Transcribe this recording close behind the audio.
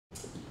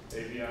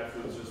AVI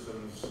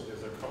Foodsystems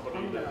is a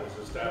company that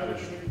was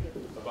established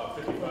about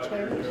 55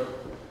 years ago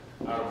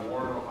out of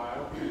Warren,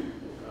 Ohio.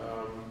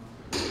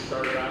 We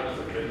started out as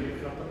a vending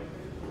company.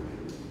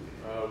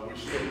 We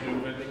still do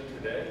vending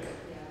today.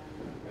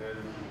 And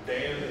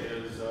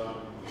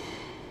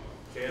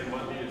Dan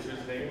Mundy is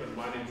his name, and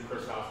my name's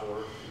Chris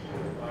Householder.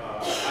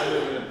 I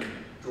live in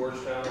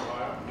Georgetown,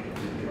 Ohio,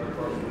 right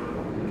across the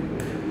river.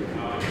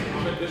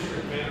 I'm a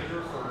district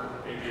manager for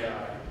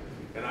AVI,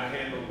 and I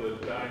handle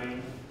the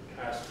dining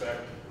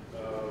aspect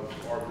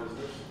of our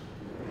business.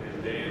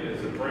 And Dan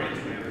is a branch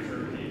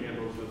manager, and he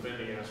handles the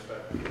vending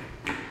aspect.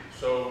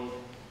 So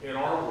in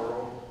our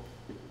world,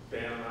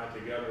 Dan and I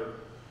together,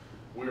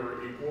 we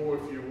are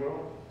equal, if you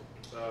will.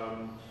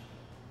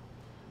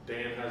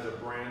 Dan has a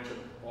branch of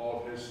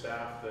all of his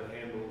staff that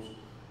handles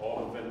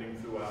all the vending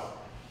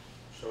throughout.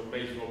 So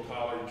Maysville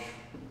College,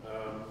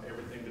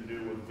 everything to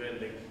do with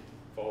vending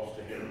falls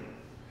to him.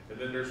 And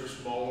then there's a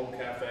small little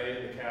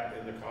cafe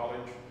in the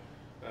college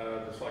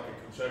that's like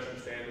a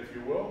concession stand, if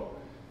you will,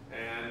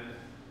 and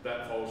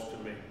that falls to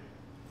me.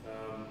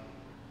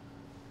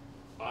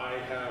 I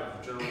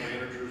have general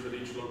managers at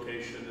each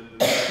location and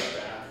the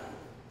staff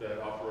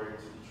that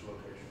operates at each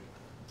location.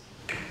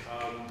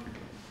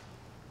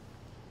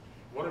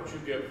 Why don't you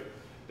give,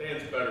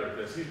 Dan's better at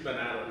this, he's been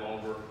at it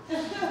longer.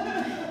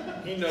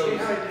 He knows. See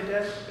how I did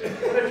that?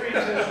 What a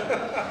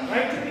transition.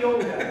 Right to the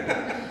old guy.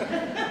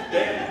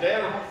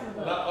 Dan,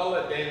 I'll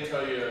let Dan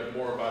tell you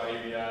more about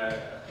AVI,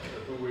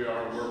 who we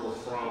are, where we're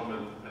from,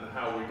 and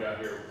how we got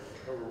here,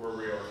 where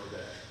we are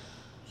today.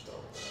 So.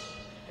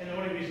 And the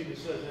only reason he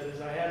says that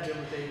is I have been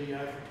with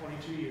AVI for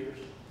 22 years.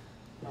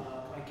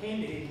 I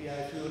came to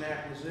AVI through an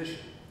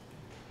acquisition.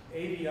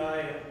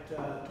 AVI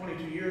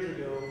 22 years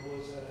ago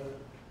was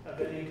a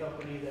vending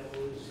company that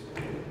was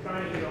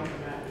trying to get on the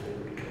map.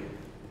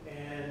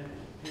 And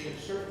we have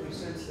certainly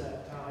since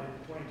that time,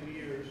 22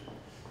 years,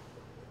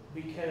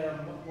 become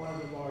one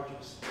of the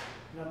largest,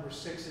 number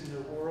 6 in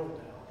the world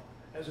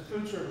now, as a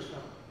food service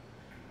company.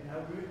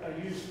 And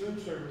I use food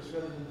service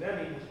rather than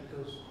vending is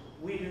because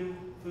we do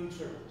food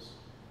service.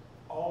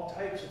 All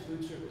types of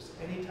food service,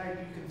 any type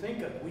you can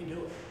think of, we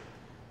do it.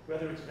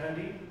 Whether it's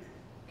vending,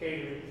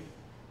 catering,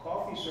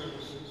 coffee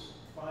services,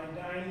 fine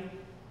dining,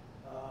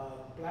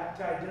 black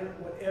tie dinner,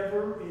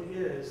 whatever it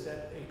is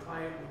that a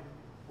client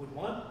would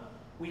want,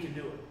 we can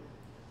do it.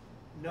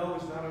 No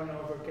is not on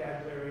our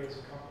vocabulary as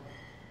a company.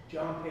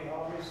 John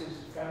Payalis is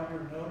the founder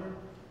and owner,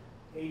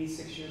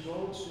 86 years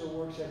old, still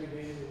works every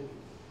day of the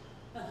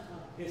week.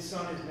 His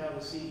son is now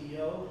the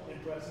CEO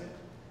and president,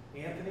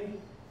 Anthony,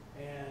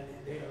 and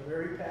they are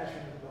very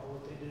passionate about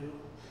what they do.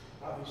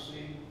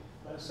 Obviously,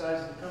 by the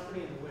size of the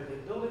company and the way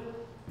they build it,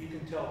 you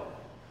can tell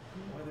that.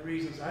 One of the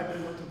reasons I've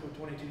been with them for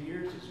 22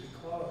 years is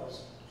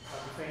because of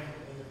the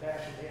family and the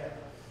passion they have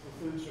for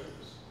food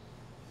service.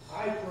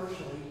 I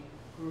personally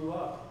grew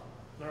up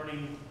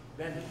learning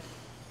vending.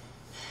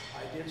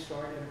 I did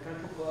start in a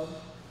country club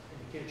in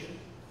the kitchen,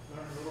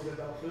 learned a little bit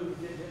about food, and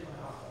didn't hit my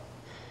hot dog.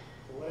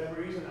 For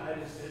whatever reason, it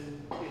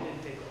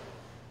didn't take off.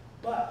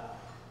 But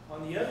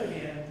on the other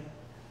hand,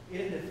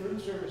 in the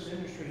food service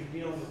industry,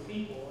 dealing with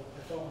people,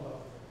 I fell in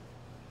love with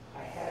it.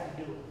 I had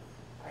to do it.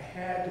 I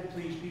had to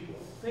please people.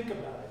 Think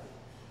about it.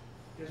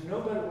 There's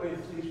no better way to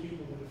please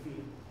people than to feed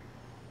them.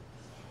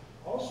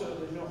 Also,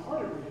 there's no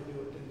harder way to do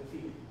it than to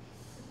feed them.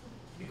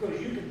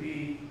 Because you can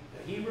be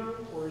a hero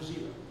or a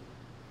zero.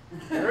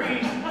 Very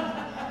easy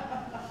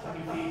when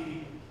you feed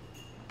people.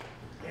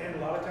 And a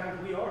lot of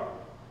times we are.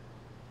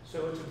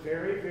 So it's a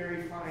very,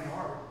 very fine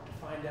art to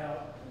find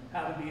out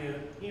how to be a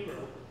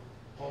hero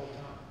all the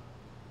time.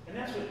 And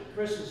that's what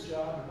Chris's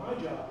job and my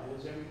job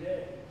is every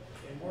day.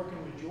 And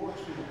working with George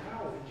through the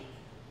college,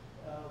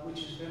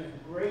 which has been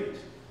a great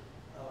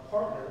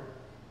partner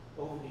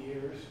over the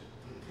years,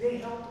 they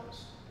help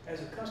us.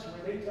 As a customer,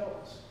 they tell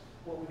us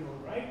what we're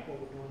doing right, what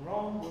we're doing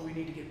wrong, where we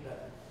need to get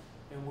better,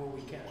 and where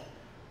we can.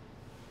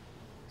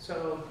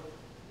 So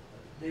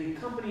the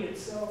company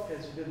itself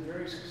has been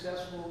very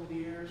successful over the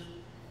years,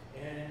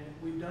 and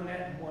we've done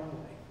that in one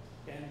way.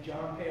 And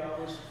John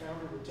Payalis, the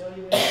founder, will tell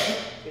you that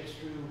it's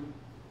through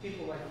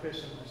people like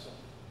Chris and myself.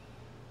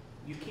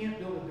 You can't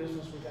build a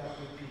business without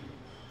good people,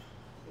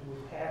 and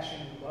with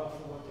passion and love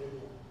for what they're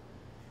doing.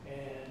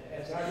 And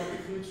as I look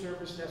at food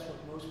service, that's what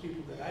most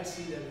people that I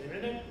see that are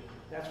in it,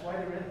 that's why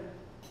they're in it.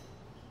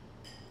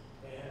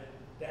 And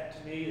that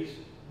to me is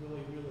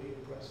really, really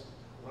impressive.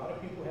 A lot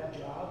of people have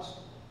jobs,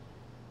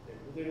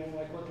 they don't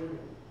like what they're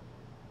doing.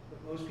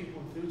 But most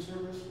people in food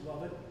service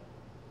love it,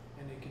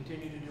 and they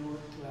continue to do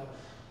it throughout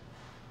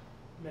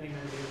many,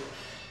 many years.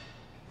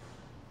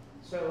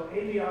 So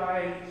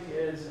AVI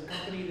is a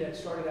company that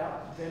started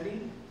out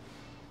vending.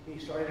 He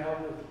started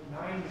out with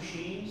 9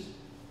 machines.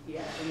 He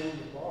actually owned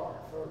a bar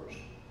first.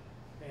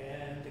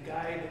 And the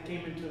guy that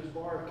came into his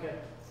bar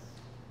kept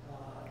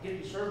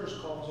getting service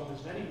calls on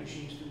his vending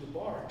machines through the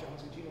bar. John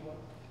said, you know what,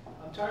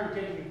 I'm tired of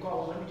taking your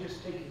calls, let me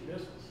just take your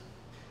business.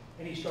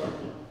 And he started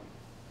doing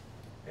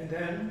it. And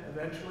then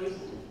eventually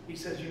he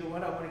says, you know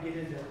what, I want to get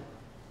into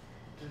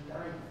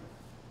dining.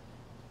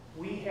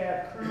 We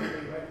have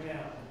currently right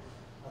now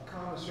a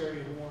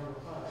commissary in Warren,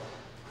 Ohio,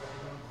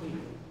 around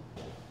Cleveland,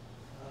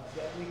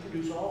 that we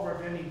produce all of our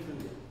vending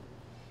food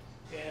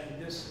in.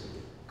 And this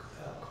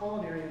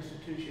culinary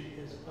institution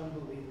is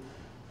unbelievable.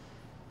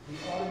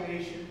 The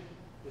automation,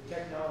 the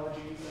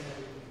technology, and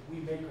everything. We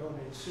make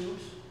homemade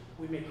soups.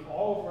 We make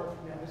all of our,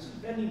 now this is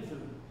vending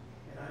food.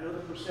 And I know the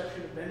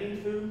perception of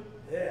vending food,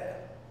 yeah,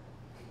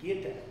 I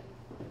get that.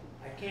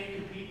 I can't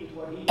compete with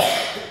what he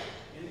does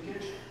in the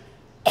kitchen.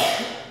 I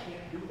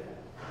can't do that.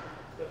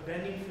 But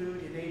vending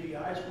food in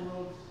AVI's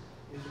world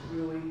is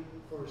really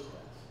first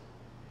class.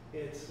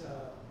 It's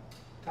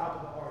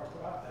top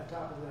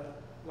of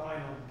the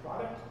line on the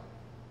product,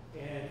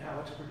 and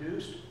how it's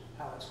produced,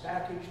 how it's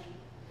packaged,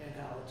 and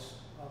how it's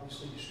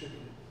obviously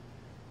distributed.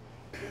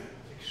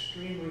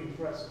 Extremely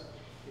impressive.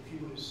 If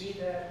you were to see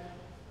that,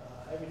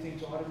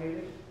 everything's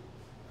automated.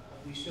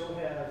 We still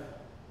have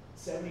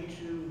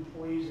 72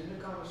 employees in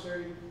the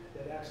commissary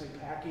that actually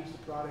package the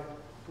product,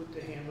 put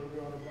the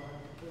hamburger on the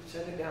bun,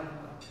 set it down the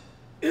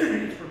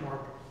line. It's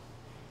remarkable.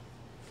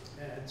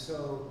 And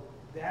so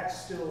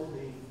that's still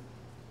the,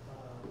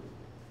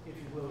 if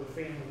you will, the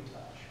family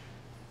touch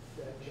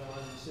that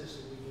John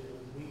insisted we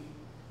do.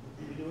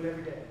 We do it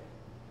every day.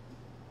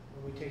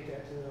 And we take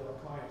that to our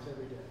clients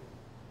every day.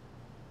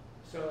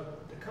 So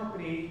the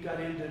company got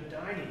into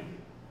dining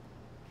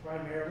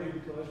primarily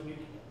because we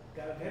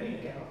got a vending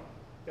account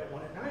that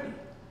wanted dining.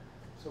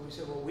 So we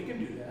said, well, we can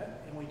do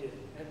that, and we did.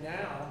 And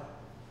now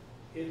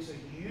it's a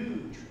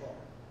huge part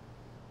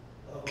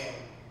of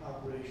our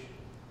operation.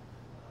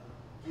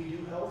 We do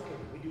healthcare,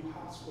 we do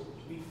hospitals,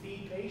 we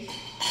feed patients,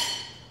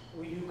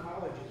 we do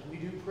colleges, we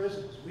do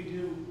prisons, we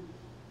do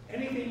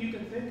anything you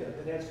can think of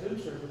that has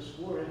food service,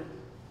 we're in it.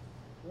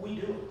 We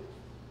do it.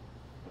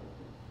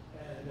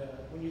 And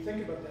when you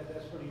think about that,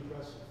 that's pretty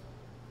impressive.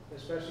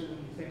 Especially when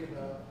you think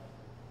about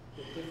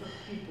the different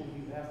people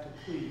you have to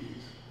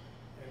please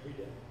every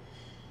day.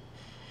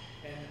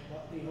 And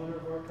the owner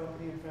of our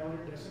company and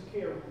founder doesn't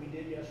care what we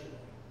did yesterday.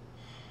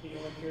 He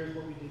only cares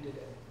what we did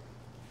today.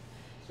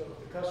 So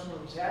if the customer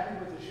was happy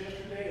with us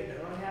yesterday and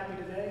they're unhappy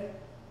today,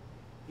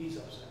 he's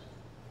upset.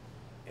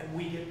 And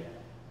we get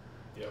that.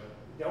 Yep.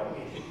 Don't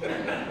we?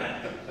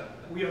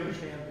 We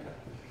understand that.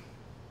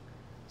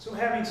 So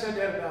having said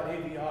that about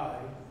AVI,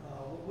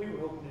 what we were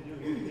hoping to do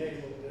here today a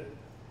little bit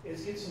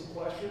is get some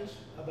questions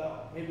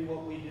about maybe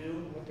what we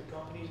do, what the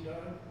company's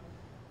done,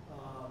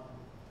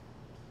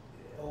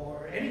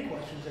 or any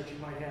questions that you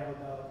might have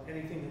about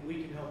anything that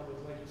we can help with.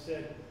 Like I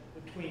said,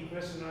 between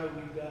Chris and I,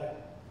 we've got,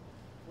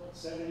 what,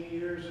 70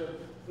 years of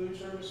food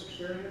service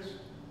experience.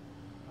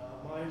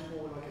 Mine's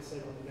more, like I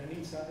said, on the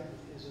vending side,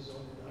 his is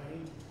on the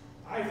dining.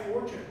 I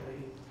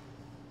fortunately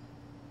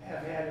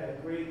have had a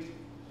great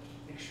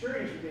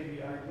experience with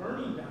AVI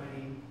learning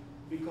dining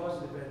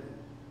because of the vending.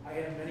 I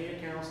have many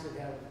accounts that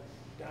have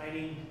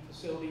dining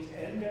facilities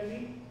and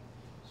vending,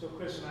 so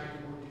Chris and I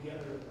can work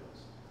together with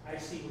those. I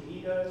see what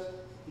he does,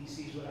 he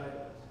sees what I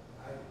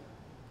do.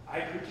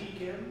 I critique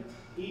him,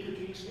 he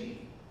critiques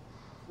me,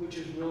 which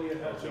is really a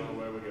healthy. That's the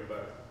only way we get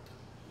better.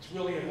 It's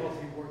really a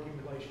healthy working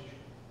relationship.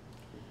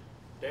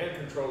 Dan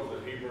controls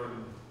the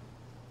Hebron,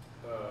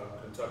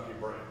 Kentucky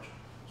branch.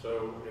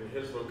 So in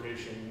his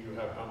location, you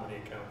have how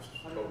many accounts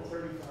total?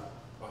 135.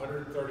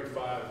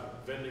 135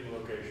 vending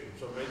locations.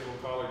 So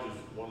Maysville College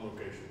is one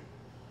location.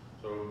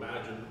 So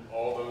imagine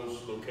all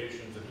those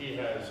locations that he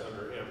has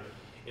under him.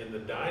 In the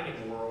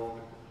dining world,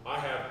 I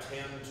have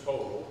 10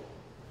 total,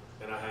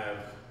 and I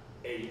have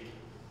 8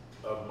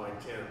 of my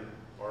 10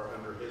 are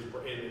under his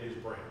in his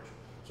branch.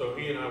 So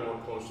he and I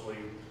work closely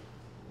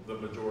the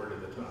majority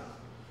of the time.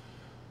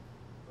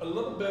 A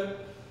little bit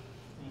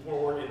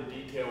more in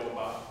detail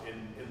about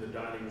in the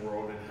dining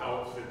world and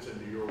how it fits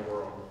into your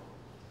world.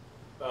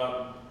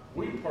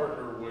 We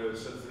partner with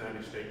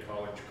Cincinnati State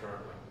College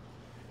currently,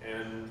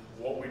 and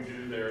what we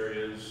do there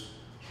is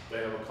they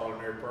have a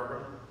culinary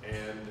program,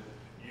 and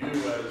you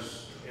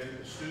as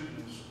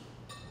students,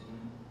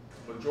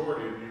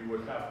 majority of you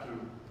would have to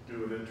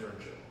do an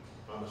internship,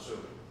 I'm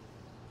assuming.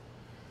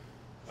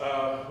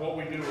 What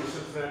we do with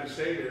Cincinnati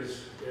State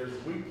is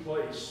we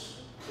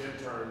place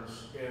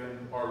interns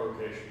in our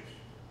locations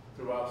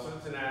throughout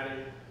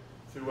Cincinnati,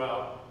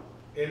 throughout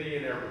any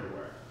and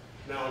everywhere.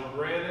 Now,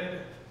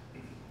 granted,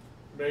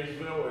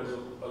 Maysville is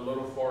a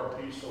little far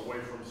piece away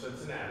from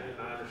Cincinnati,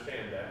 and I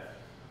understand that.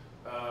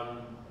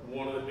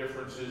 One of the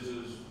differences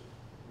is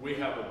we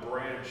have a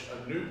branch,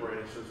 a new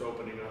branch that's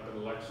opening up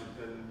in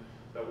Lexington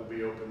that will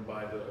be open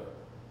by the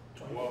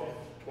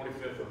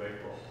 25th of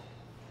April.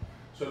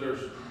 So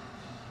there's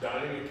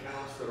dining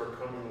accounts that are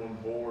coming on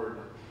board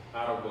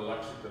out of the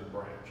Lexington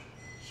branch.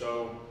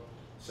 So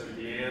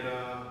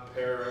Indiana,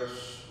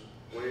 Paris,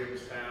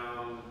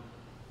 Williamstown,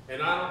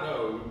 and I don't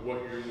know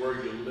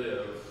where you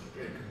live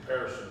in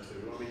comparison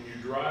to. I mean,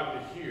 you drive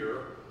to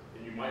here,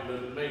 and you might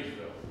live in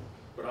Maysville,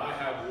 but I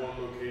have one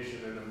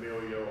location in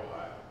Amelia,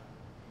 Ohio.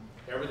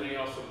 Everything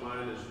else of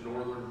mine is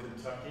northern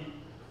Kentucky,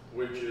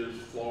 which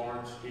is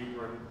Florence,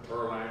 Hebron,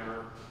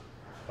 Erlanger,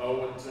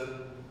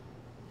 Owenton,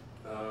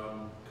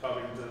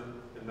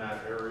 Covington, in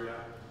that area.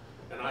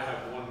 And I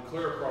have one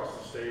clear across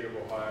the state of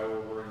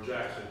Ohio. We're in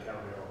Jackson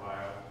County,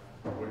 Ohio,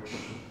 which is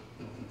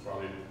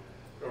probably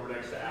over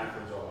next to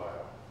Athens,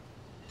 Ohio.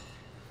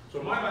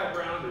 So my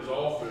background is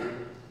all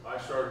food. I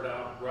started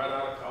out right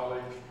out of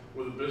college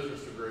with a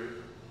business degree.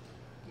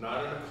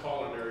 Not in a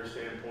culinary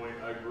standpoint.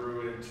 I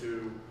grew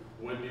into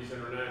Wendy's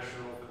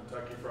International,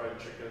 Kentucky Fried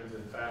Chickens,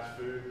 and fast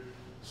food.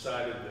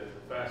 Decided that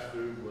fast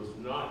food was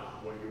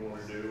not what you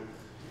want to do,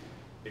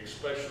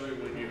 especially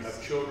when you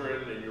have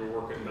children and you're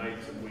working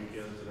nights and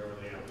weekends and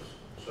everything else.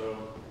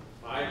 So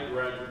I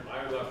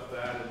left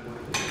that and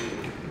went to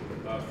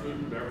food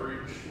and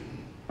beverage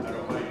at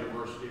Ohio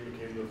University,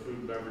 became the food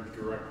and beverage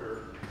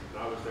director, and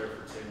I was there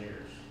for 10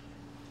 years.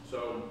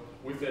 So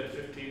we fed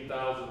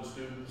 15,000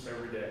 students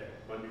every day,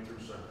 Monday through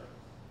Sunday.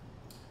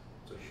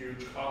 It's a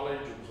huge college,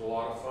 it was a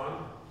lot of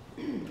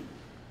fun.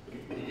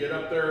 You get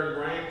up there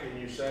and rank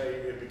and you say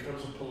it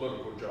becomes a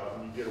political job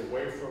and you get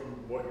away from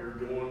what you're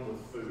doing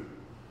with food.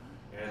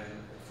 And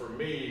for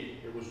me,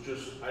 it was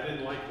just, I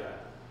didn't like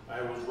that.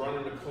 I was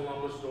running to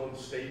Columbus doing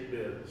state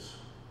bids,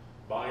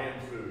 buying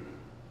food.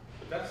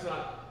 But that's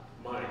not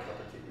my cup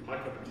of tea. My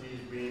cup of tea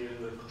is being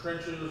in the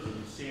trenches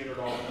and seeing it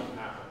all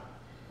happen.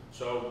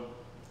 So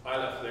I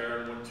left there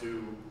and went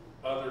to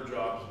other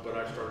jobs, but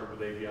I started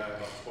with AVI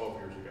about 12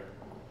 years ago.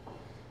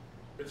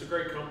 It's a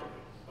great company.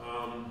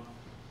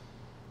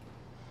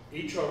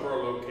 Each of our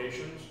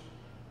locations,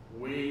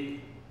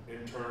 we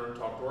in turn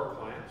talk to our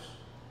clients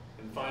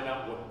and find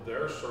out what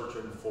they're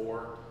searching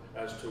for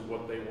as to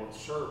what they want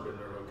served in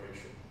their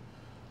location.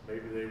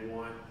 Maybe they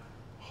want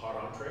hot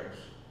entrees,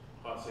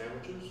 hot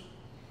sandwiches.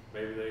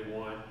 Maybe they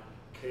want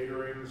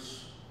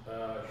caterings,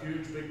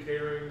 huge big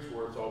caterings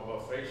where it's all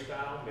buffet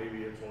style.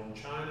 Maybe it's on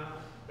china,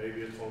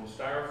 maybe it's on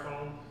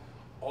styrofoam,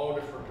 all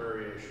different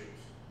variations.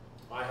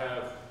 I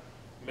have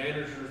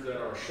managers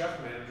that are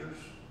chef managers,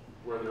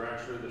 where they're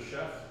actually the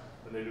chef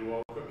and they do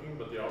all cooking,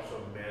 but they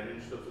also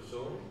manage the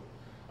facility.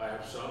 I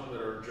have some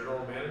that are general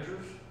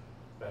managers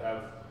that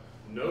have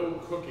no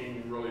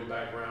cooking really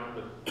background,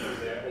 but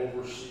they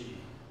oversee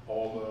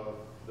all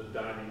the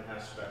dining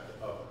aspect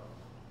of it.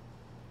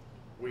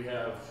 We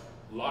have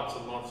lots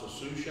and lots of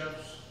sous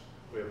chefs.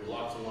 We have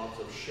lots and lots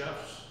of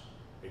chefs,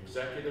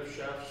 executive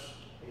chefs.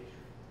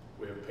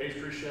 We have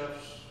pastry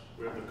chefs.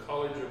 We have the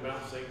College of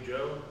Mount St.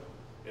 Joe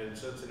in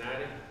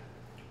Cincinnati.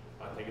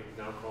 I think it's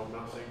now called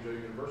Mount St. Joe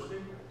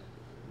University.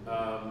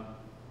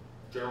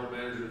 General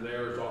manager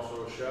there is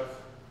also a chef.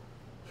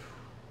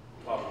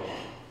 Top of the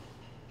line.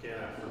 Can't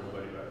ask for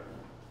nobody better.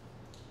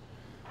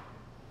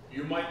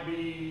 You might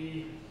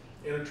be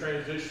in a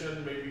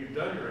transition, maybe you've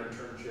done your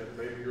internship,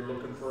 maybe you're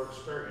looking for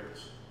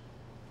experience.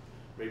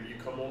 Maybe you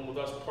come on with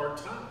us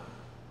part-time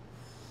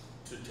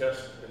to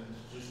test and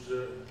just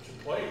to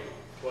play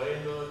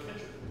in the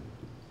kitchen.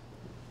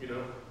 You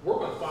know, we're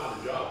going to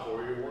find a job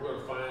for you. We're going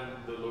to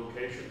find the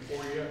location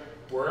for you,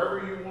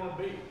 wherever you want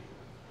to be.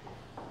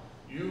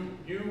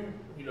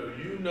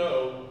 You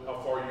know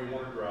how far you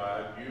want to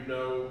drive. You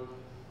know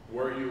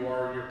where you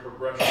are in your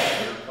progression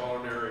in your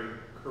culinary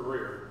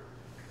career.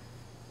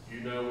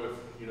 You know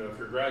if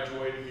you're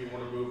graduating, you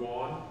want to move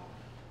on.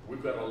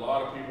 We've got a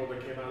lot of people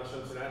that came out of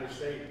Cincinnati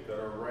State that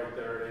are right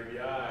there at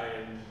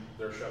AVI, and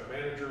they're chef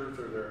managers,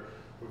 or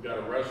we've got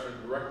a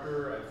restaurant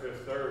director at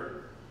Fifth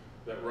Third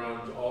that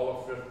runs all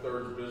of Fifth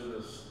Third's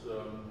business,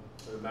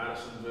 the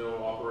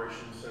Madisonville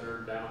Operations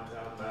Center,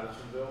 downtown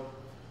Madisonville,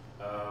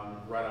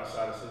 right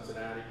outside of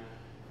Cincinnati.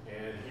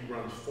 And he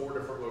runs 4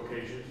 different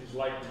locations. He's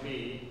like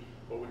me,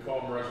 but we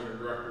call them resident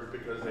directors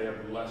because they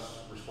have less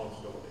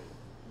responsibility.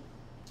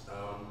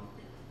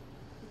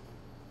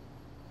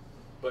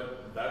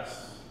 But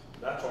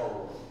that's our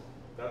world.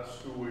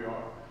 That's who we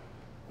are.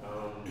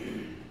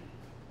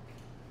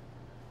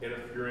 And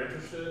if you're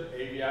interested,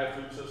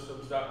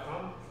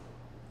 AVIFoodsystems.com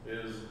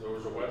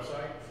there's a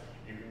website.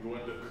 You can go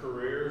into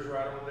careers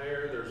right on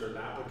there. There's an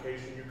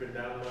application you can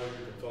download.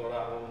 You can fill it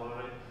out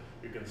online.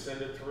 You can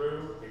send it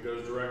through. It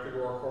goes directly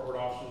to our corporate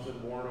offices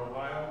in Warren,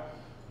 Ohio.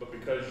 But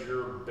because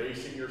you're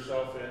basing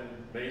yourself in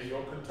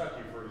Maysville,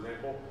 Kentucky, for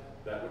example,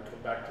 that would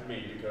come back to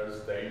me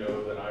because they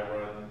know that I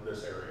run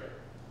this area.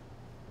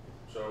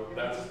 So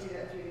that's, just do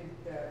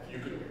that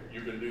through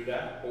you can do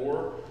that,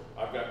 or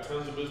I've got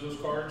tons of business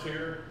cards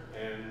here,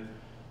 and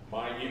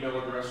my email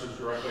address is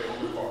directly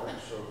on the card,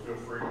 so feel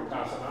free to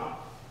pass them out.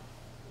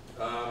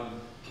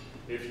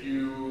 If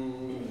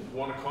you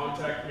want to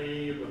contact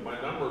me, my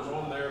number's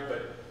on there,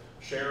 but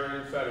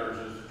Sharon Fetters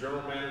is the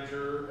general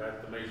manager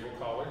at the Maysville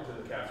College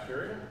in the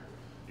cafeteria.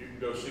 You can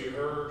go see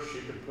her. She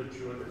can put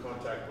you into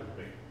contact with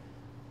me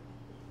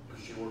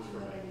because she works for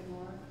me.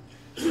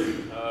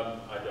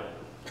 I don't.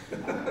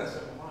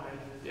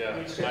 Yeah, I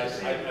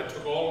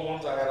took all the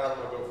ones I had out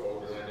of my go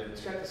folder and I didn't.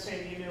 It's got the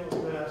same email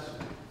address.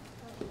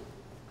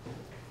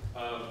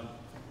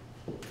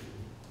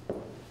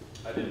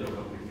 I didn't know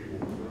how many people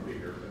were going to be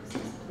here.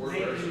 We're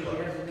Maybe very you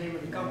surprised. have the name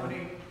of the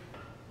company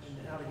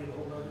and how to get a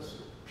hold of us.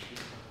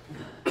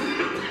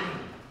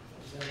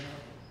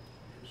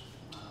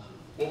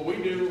 What we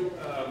do,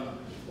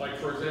 like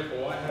for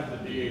example, I have the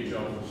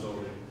DHL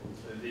facility.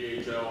 And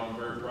DHL I'm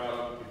very proud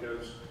of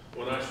because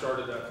when I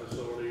started that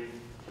facility,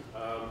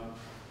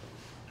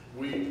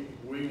 we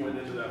went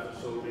into that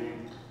facility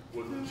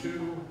with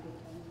 2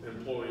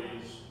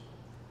 employees,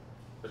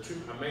 a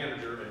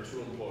manager and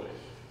 2 employees.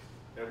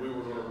 And we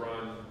were gonna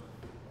run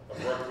a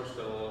breakfast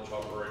and a lunch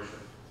operation.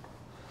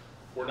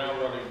 We're now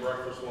running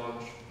breakfast,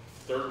 lunch,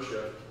 3rd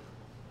shift.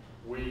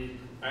 We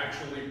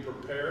actually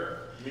prepare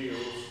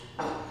meals,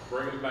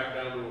 bring them back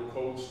down to a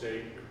cold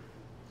state,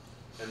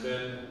 and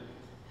then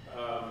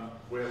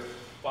we have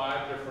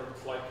 5 different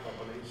flight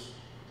companies: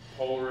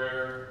 Polar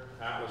Air,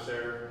 Atlas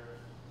Air,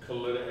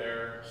 Culinary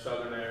Air,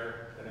 Southern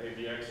Air, and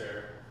AVX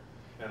Air.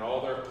 And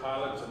all their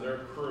pilots and their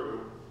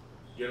crew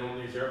get on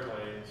these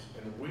airplanes,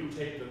 and we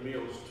take the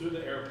meals to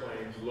the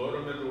airplanes, load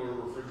them into a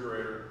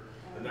refrigerator,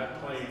 and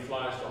that plane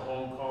flies to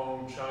Hong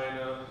Kong,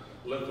 China,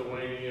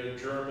 Lithuania,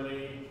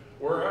 Germany,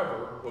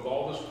 wherever, with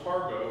all this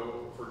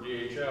cargo for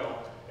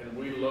DHL, and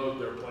we load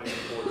their planes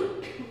for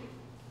them.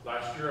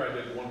 Last year I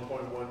did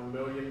 $1.1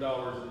 million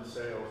in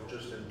sales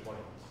just in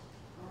planes.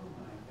 Oh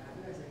my God,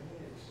 that's a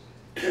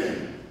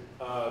huge.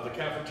 The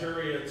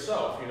cafeteria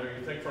itself, you know,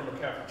 you think from a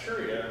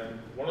cafeteria, and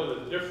one of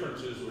the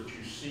differences which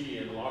you see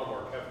in a lot of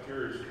our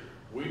cafeterias,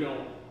 we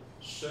don't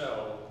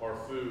sell our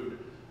food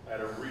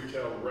at a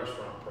retail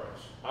restaurant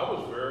price. I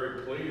was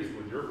very pleased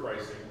with your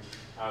pricing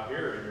out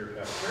here in your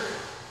cafeteria,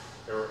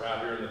 or out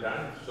here in the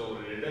dining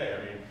facility today.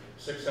 I mean,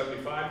 $6.75,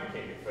 you can't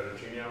get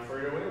fettuccine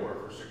Alfredo anywhere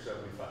for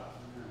 $6.75.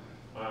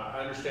 I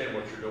understand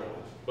what you're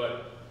doing,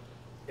 but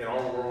in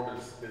our world,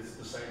 it's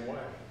the same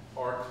way.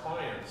 Our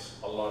clients,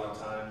 a lot of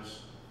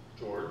times,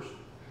 George,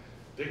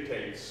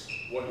 dictates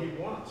what he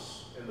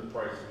wants in the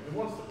pricing. He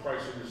wants the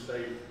pricing to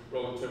stay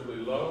relatively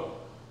low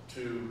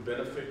to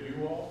benefit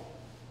you all,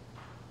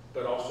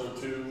 but also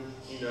too,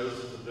 he knows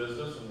it's a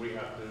business and we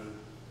have to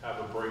have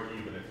a break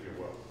even, if you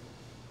will.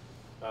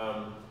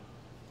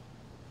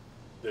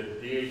 The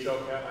DHL,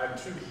 I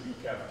have 2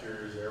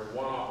 cafeterias there.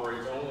 One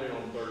operates only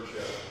on 3rd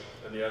shift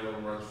and the other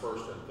one runs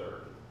 1st and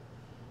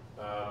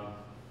 3rd.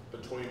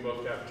 Between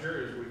both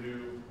cafeterias, we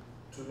do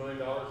 $2 million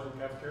in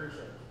cafeteria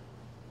sales.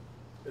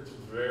 It's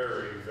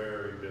very,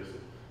 very busy.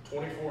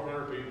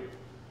 2,400 people.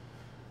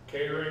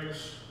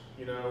 Caterings,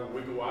 you know,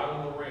 we go out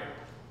on the ramp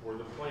where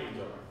the planes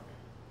are.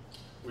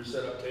 We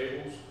set up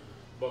tables,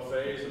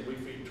 buffets, and we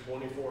feed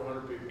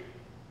 2,400 people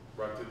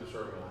right through the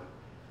serving line.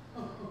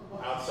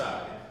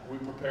 Outside. We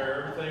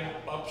prepare everything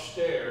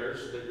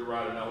upstairs that you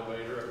ride an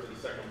elevator up to the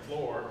 2nd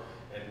floor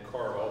and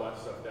cart all that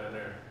stuff down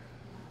there.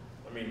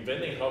 I mean,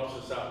 vending helps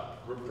us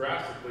out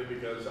drastically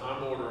because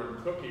I'm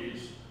ordering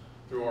cookies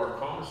through our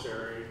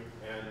commissary,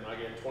 and I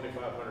get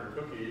 2,500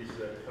 cookies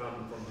that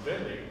come from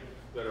vending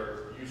that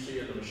are, you see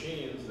in the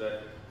machines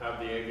that have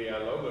the AVI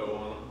logo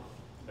on them,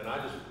 and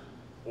I just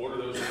order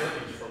those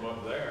cookies from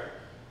up there,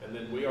 and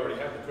then we already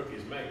have the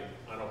cookies made.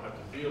 I don't have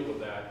to deal with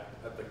that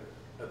at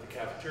the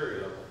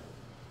cafeteria level.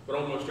 But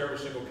almost every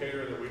single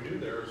catering that we do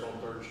there is on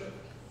 3rd shift,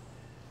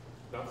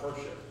 not 1st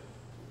shift.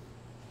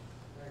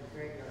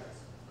 Great guys.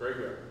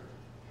 Graveyard.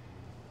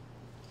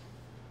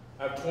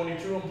 I have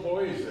 22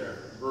 employees there.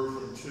 It grew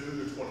from 2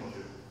 to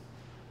 22.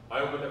 I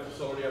opened that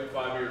facility up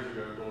 5 years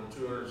ago,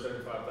 doing $275,000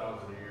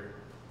 a year,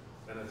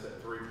 and it's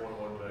at $3.1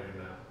 million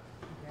now.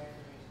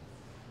 Congratulations.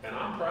 And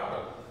I'm proud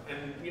of it.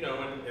 And you know,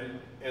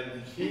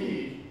 and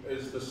he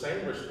is the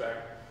same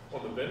respect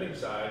on the vending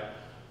side.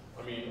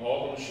 I mean,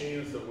 all the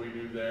machines that we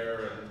do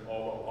there and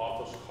all the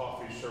office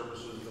coffee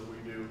services that we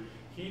do,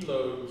 he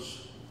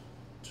loads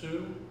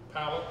 2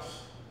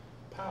 pallets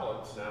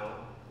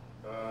now,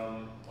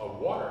 of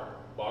water,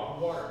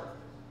 bottled water,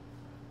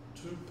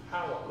 2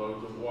 pallet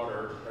loads of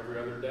water every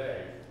other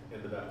day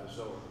into that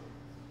facility.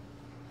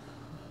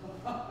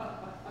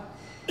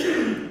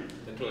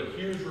 Into a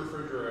huge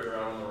refrigerator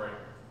out on the ramp.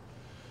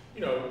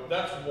 You know,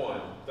 that's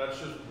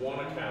just one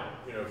account.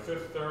 You know,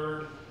 Fifth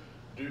Third,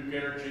 Duke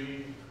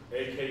Energy,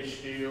 AK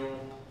Steel,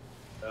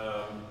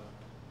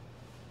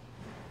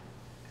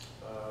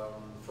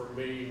 for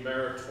me,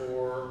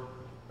 Meritor,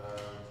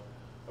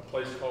 a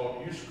place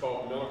used to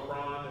call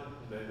Millicron.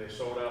 They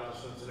sold out the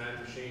Cincinnati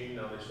machine.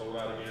 Now they sold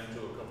out again to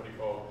a company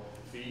called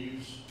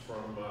Thieves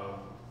from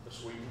the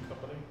Sweden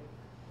company.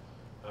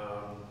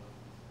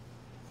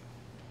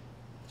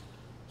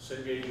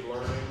 Cengage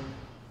Learning,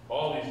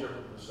 all these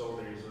different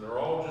facilities, and they're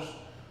all just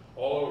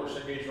all over.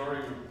 Cengage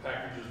Learning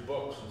packages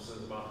books and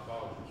sends them out to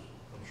colleges.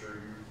 I'm sure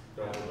you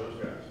know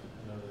those guys.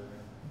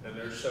 And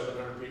there's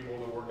 700 people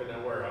that work in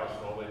that warehouse,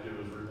 and all they do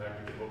is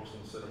repackage books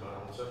and send them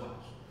out on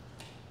seminars.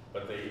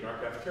 But they eat in our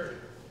cafeteria.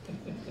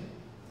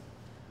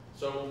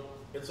 So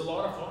it's a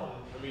lot of fun.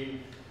 I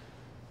mean,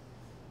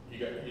 you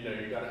got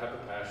to have the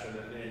passion,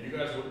 and you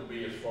guys wouldn't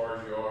be as far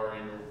as you are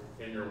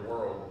in your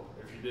world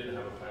if you didn't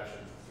have a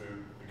passion for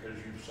food because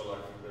you've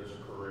selected it as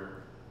a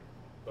career.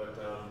 But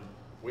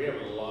we have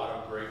a lot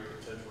of great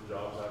potential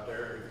jobs out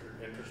there. If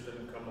you're interested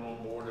in coming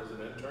on board as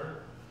an intern,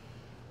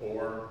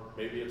 or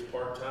maybe it's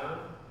part-time.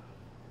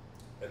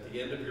 At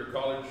the end of your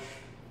college,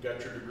 you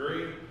got your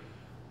degree.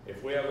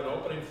 If we have an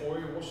opening for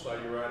you, we'll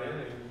slide you right in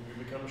and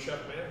you become a chef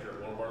manager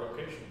at one of our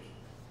locations.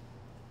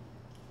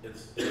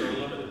 It's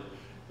unlimited.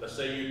 Let's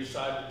say you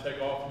decide to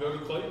take off and go to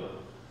Cleveland.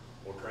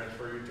 We'll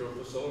transfer you to a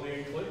facility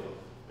in Cleveland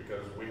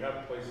because we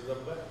have places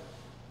up there.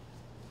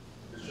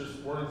 It's just,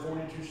 we're in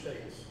 42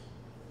 states.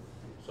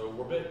 So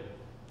we're big.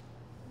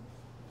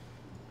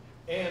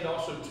 And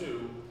also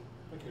too,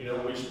 you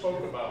know, we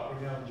spoke about.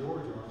 You're down in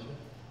Georgia, aren't you?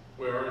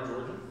 We are in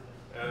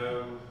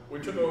Georgia. We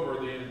took over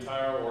the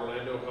entire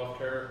Orlando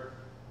healthcare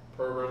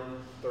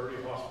program, 30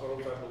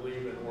 hospitals, I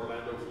believe, in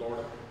Orlando,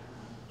 Florida.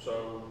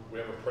 So we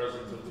have a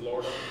presence in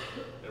Florida,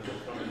 and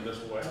we're coming this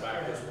way,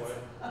 back this way.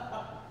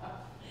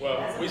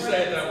 Well, we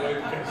say it that way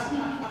because,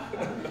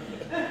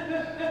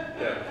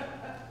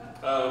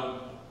 yeah.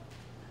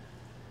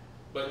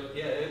 But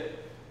yeah,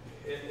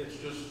 it's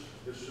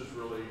just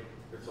really,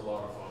 it's a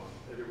lot of fun.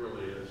 It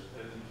really is.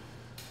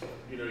 And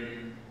you know,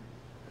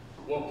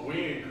 what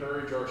we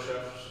encourage our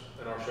chefs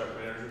and our chef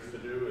managers to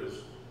do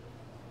is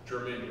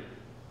your menu,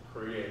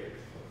 create it.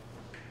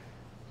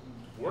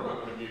 We're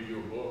not going to give you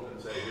a book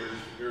and say,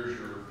 here's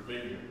your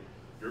menu.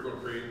 You're going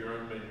to create your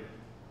own menu.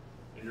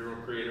 And you're going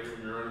to create it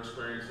from your own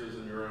experiences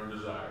and your own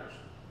desires.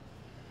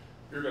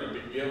 You're going to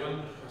be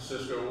given a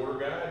Cisco order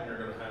guide, and you're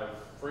going to have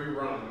free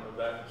run of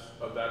that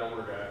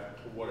order guide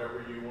to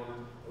whatever you want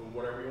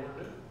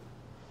to do.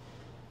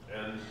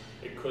 And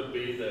it could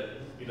be that,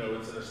 you know,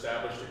 it's an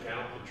established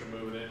account that you're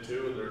moving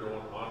into, and they're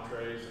doing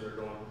entrees, and they're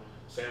doing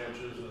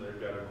sandwiches, and they've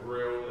got a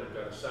grill, and they've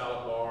got a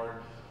salad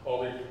bar,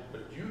 all these,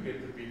 but you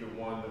get to be the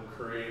one that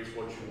creates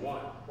what you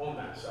want on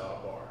that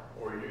salad bar,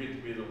 or you get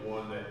to be the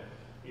one that,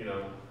 you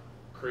know,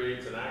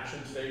 creates an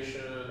action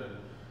station,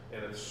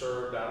 and it's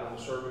served out on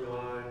the serving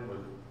line with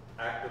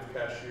active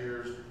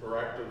cashiers or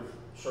active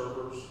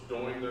servers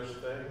doing their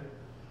thing.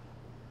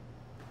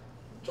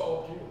 It's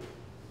all up to you.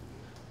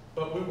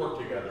 But we work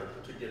together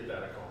to get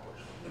that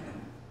accomplished.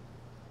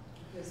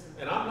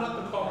 And I'm not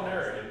the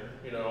culinarian,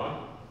 you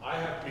know, I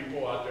have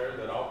people out there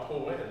that I'll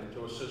pull in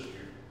to assist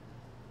you.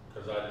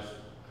 Because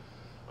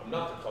I'm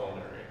not the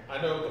culinarian. I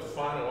know the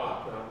final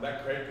outcome,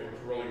 that cake looks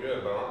really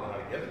good, but I don't know how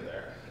to get it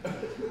there.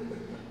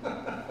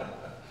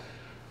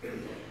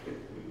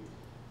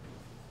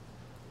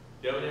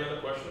 Do you have any other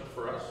questions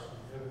for us?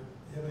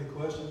 You have any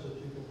questions that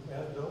you can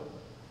ask, Bill?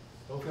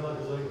 Don't feel like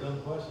it's like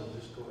dumb questions,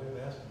 just go ahead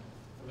and ask them.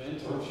 The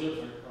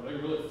internships, are they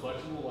really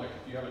flexible? Like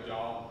if you have a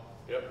job,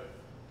 Yep.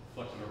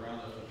 flexible around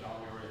the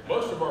job you already have?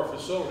 Most of our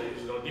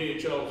facilities, you know,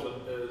 DHL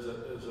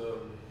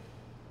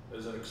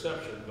is an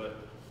exception, but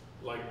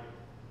like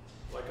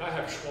I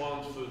have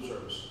Schwann's Food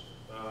Service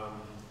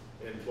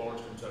in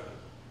Florence, Kentucky.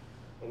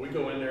 And we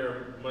go in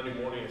there Monday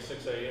morning at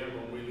 6 a.m.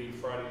 and we leave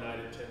Friday night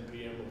at 10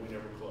 p.m. and we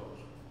never close.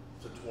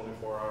 It's a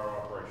 24-hour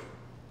operation.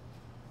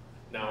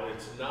 Now,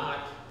 it's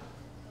not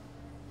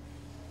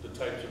the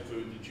types of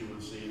food that you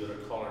would see that a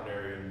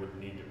culinarian would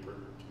need to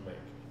make.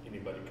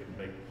 Anybody can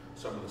make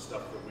some of the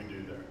stuff that we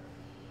do there.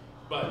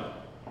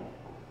 But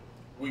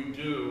we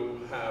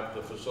do have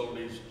the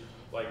facilities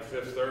like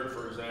Fifth Third,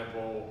 for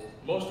example.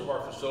 Most of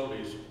our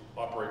facilities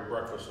operate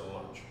breakfast and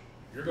lunch.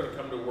 You're going to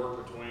come to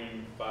work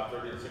between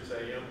 5:30 and 6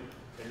 a.m.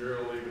 and you're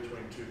going to leave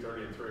between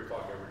 2:30 and 3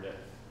 o'clock every day.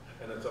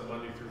 And it's a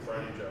Monday through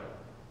Friday job.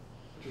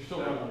 But you're still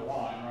running the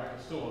line, right?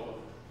 It's still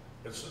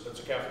It's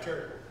a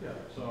cafeteria. yeah.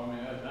 So I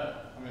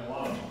mean a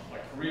lot of,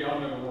 like for me,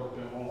 I've never worked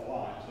in on a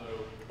line,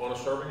 so On a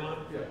serving line?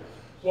 yeah.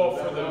 Well,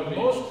 So for that would the be-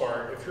 most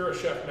part, if you're a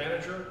chef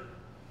manager,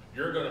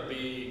 you're going to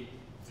be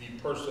the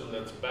person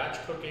that's batch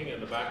cooking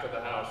in the back of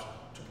the house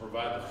to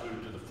provide the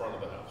food to the front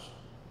of the house.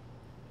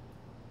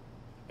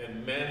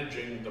 And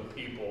managing the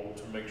people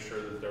to make sure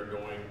that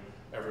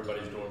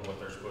everybody's doing what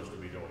they're supposed to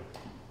be doing.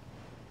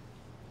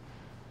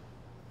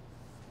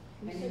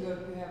 And you have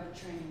a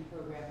training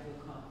program to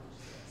accomplish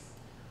this.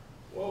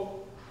 Well,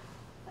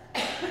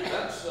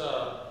 that's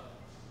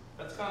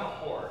kind of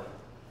hard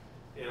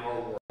in our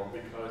world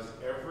because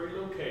every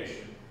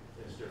location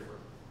is different.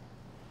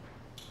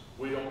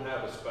 We don't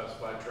have a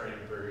specified training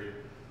period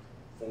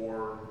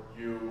for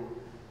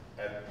you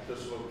at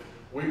this location.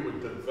 We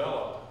would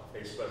develop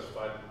a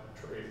specified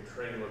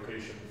training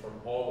location from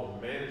all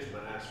the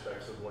management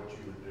aspects of what you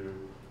would do.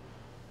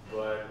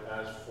 But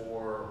as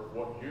for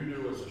what you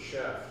do as a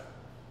chef,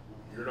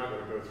 you're not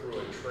going to go through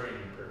a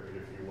training period,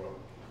 if you will.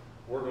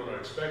 We're going to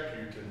expect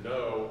you to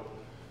know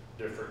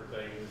different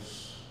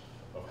things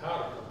of how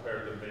to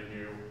prepare the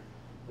menu.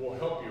 We'll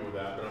help you with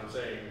that, but I'm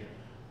saying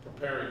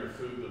preparing the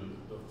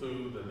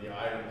food and the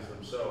items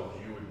themselves,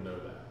 you would know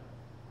that.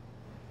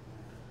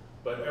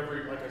 But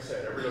like I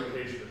said, every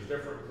location is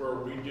different. Where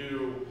we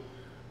do,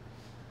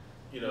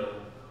 you know,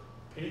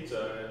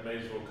 pizza at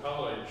Maysville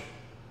College,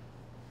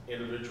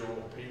 individual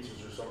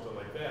pizzas or something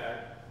like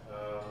that,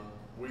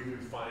 we do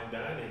fine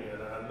dining at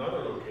another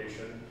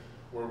location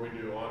where we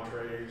do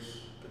entrees,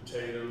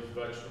 potatoes,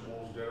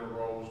 vegetables, dinner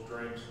rolls,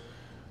 drinks,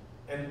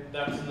 and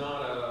that's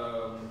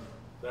not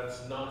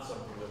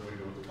something that we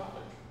do at the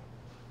college.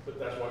 But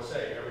that's why I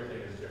say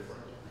everything is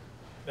different.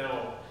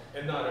 Now,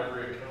 and not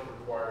every account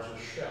requires a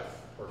chef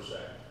per se.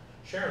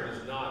 Sharon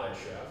is not a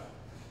chef.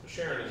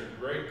 Sharon is a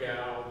great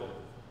gal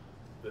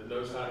that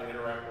knows how to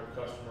interact with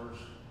customers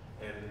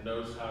and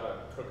knows how to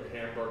cook a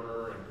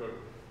hamburger and cook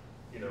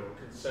you know,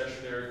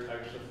 concessionary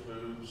types of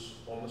foods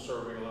on the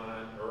serving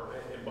line or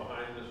and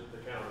behind the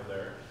counter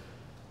there.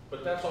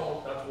 But that's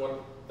all,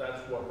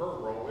 that's what her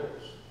role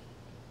is.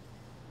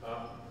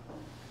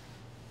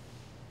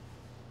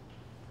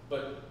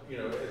 But, you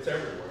know, it's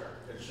everywhere.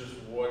 It's just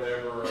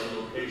whatever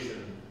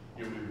location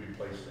you would be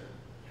placed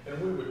in.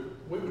 And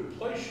we would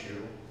place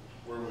you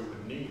where we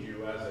would need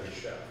you as a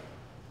chef.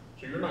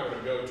 So you're not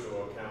gonna go to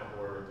an account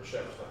where the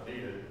chef's not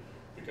needed,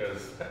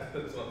 because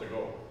that's not the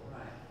goal.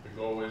 Right. The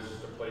goal is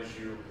to place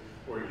you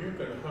where you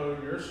can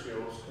hone your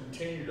skills,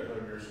 continue to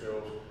hone your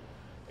skills,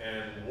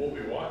 and we'll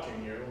be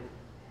watching you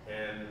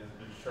and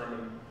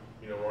determine,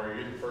 you know, are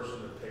you the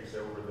person that takes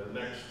over the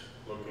next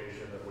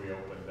location that we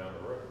open down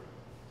the road?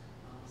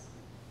 Awesome.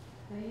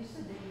 Now, you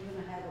said that you're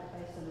gonna have a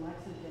place in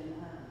Lexington,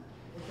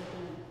 is it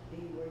gonna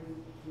be where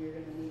you're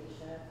gonna need a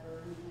chef or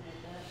anything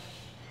like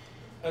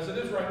that? As it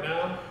is right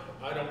now,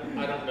 I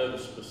don't know the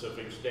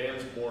specifics.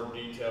 Dan's more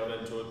detailed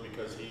into it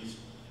because he's,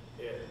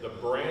 the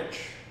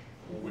branch,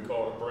 we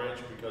call it a branch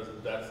because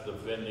that's the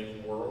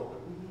vending world.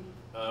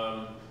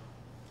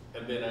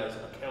 And then as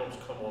accounts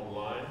come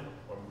online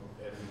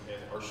and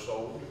are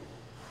sold,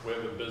 we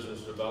have a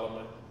business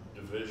development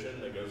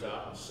division that goes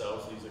out and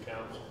sells these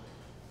accounts,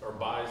 or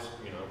buys,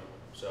 you know,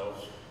 sells,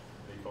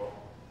 what do you call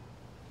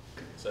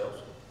it?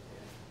 Sells?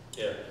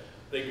 Yeah,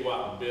 they go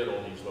out and bid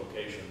on these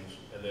locations,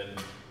 and then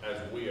as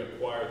we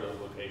acquire those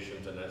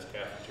locations and as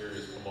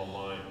cafeterias come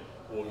online,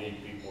 we'll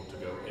need people to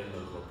go in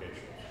those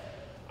locations.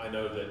 I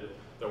know that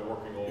they're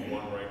working on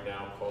one right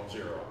now called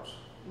Xerox.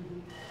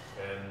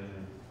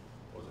 And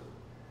was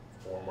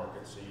it 4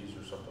 Market C's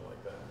or something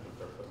like that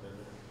they're putting in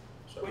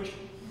there? So, Which,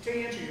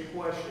 to answer your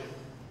question,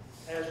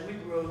 as we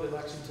grow the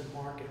Lexington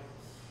market,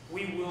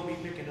 we will be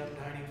picking up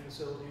dining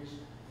facilities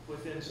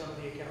within some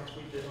of the accounts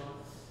we bid on.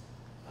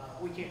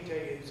 We can't tell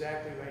you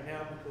exactly right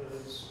now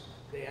because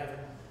they haven't,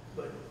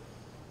 but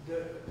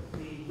the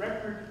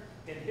record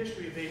and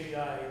history of AVI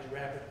is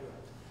rapid growth.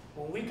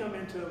 When we come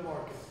into a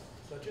market,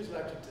 such as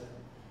Lexington,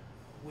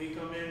 we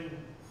come in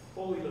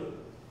fully loaded,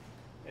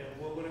 and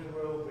we're going to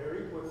grow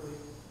very quickly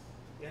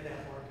in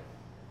that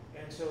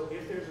market. And so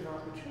if there's an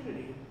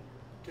opportunity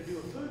to do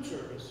a food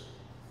service,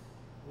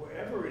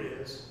 wherever it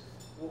is,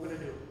 we're going to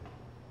do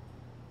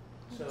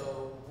it.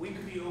 So we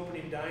could be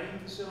opening dining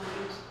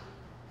facilities,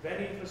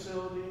 vending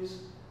facilities,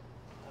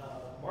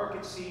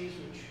 Market C's,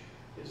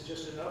 which is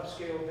just an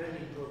upscale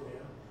vending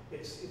program.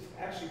 It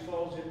actually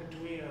falls in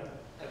between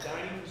a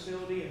dining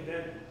facility and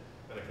vending.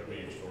 and a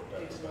convenience store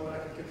type It's of more thing.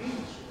 like a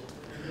convenience store.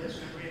 And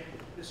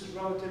this is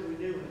relatively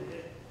new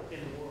in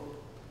the world.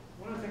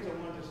 One of the things I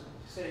wanted to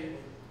say,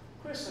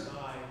 Chris and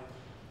I,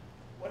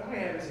 what I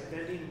have is a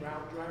vending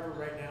route driver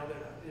right now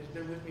that has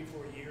been with me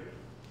for a year.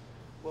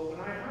 Well, when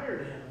I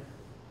hired him,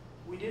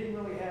 we didn't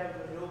really have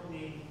an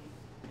opening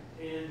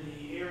in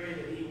the area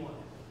that he wanted.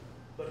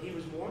 But he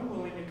was more than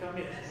willing to come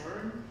in,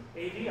 learn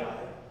AVI,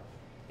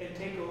 and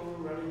take over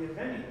running the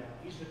vending route.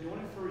 He's been doing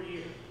it for a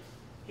year.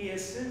 He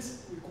has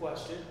since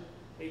requested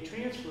a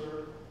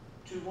transfer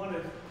to one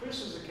of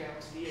Chris's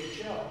accounts,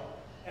 DHL,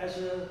 as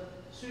a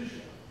sous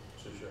chef.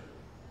 So sure.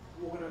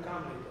 We're going to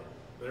accommodate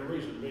that. The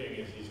reason being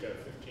is he's got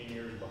 15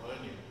 years behind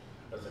him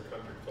as a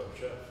country club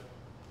chef.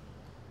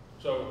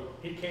 So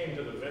he came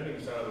to the vending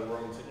side of the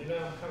world and said, you know,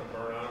 I'm kind of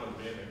burnt out of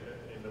being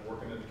in the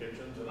working in the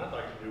kitchens, and I'd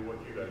like to do what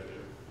you guys do.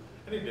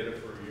 And he did it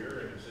for a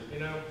year, and he said, you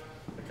know,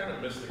 I kind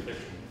of miss the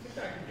kitchen. You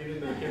think I could get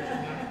into the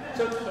kitchen now?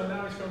 So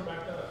now he's coming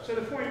back to us. So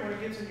the point when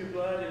it gets in your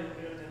blood and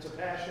it's a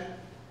passion,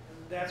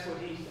 that's what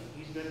he's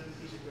done.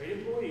 He's a great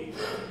employee,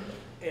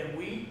 and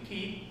we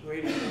keep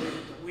great employees.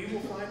 We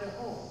will find a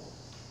home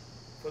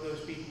for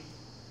those people.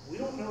 We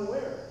don't know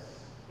where.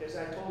 As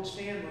I told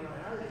Stan when I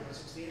hired him, I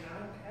said, Stan, I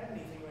don't have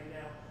anything right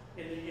now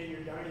in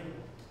your dining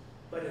room.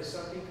 But if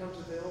something comes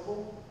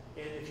available,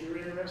 and if you're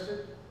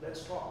interested,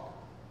 let's talk.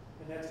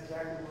 And that's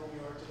exactly where we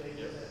are today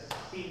with that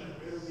team member.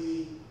 It'll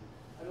be,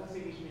 I don't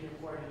think he's been here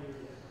quite a year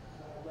yet,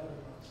 about 11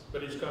 months.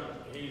 But he's coming.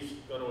 He's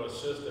going to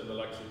assist in the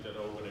Lexington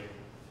opening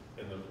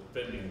in the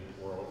vending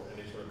world, and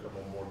he's going to come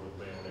on board with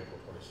me on April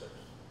 26th.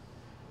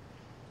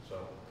 So,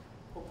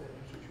 Hope that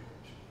answers your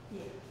question.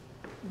 Yeah.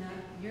 Now,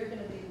 you're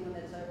gonna be the one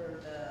that's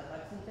over the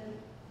Lexington?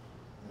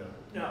 no.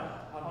 No,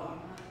 Oh, I'm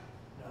not. not?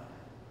 No.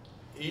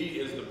 He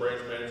is the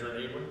branch manager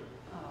in Ewen,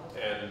 Oh,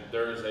 okay. and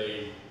there's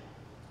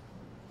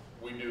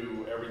we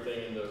do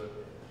everything in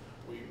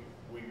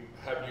we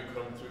have you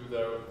come through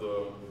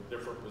the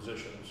different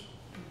positions,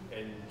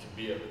 and to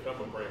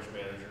become a branch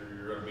manager,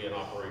 you're going to be an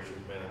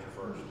operations manager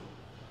first.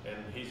 And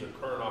he's a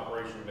current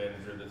operations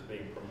manager that's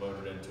being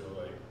promoted into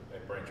a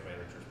branch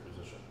manager's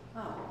position.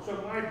 Oh,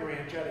 So my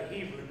branch out of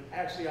Hebron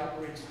actually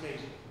operates in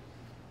Maysville.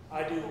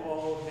 I do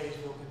all of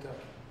Maysville,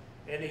 Kentucky.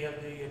 Any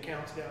of the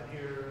accounts down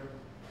here,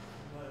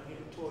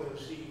 Toyo,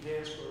 C,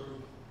 Danceburg,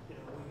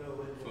 we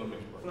go in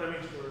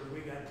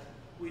Flemingsburg.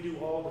 We do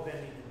all the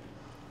vending.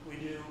 We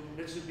do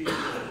Mitsubishi,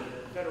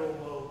 Federal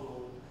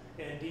Mogul,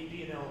 and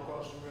DP&L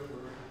across the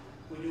river.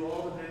 We do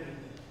all the vending.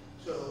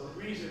 So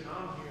the reason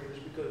I'm here is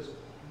because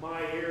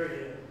my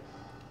area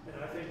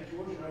And I think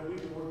George and I,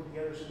 we've been working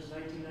together since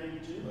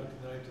 1992.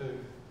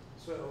 1992.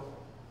 So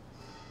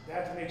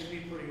that makes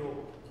me pretty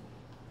old.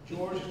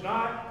 George is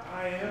not,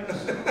 I am,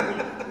 so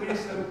we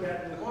just know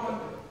that in the one.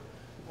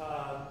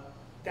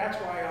 That's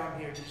why I'm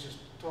here, to just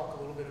talk a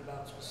little bit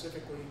about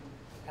specifically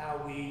how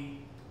we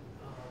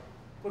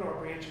put our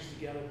branches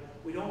together.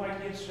 We don't like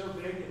to get so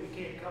big that we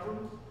can't cover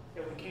them,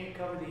 that we can't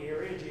cover the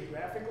area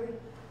geographically,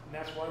 and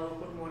that's why we're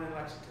putting one in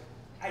Lexington.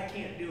 I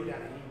can't do it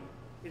out of here.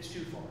 It's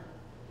too far.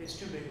 It's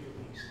too big of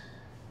a piece.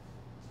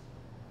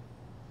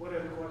 What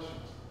other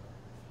questions?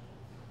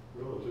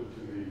 Relative to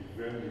the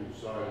vending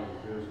side of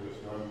the business,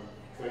 and I'm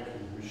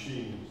thinking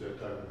machines, that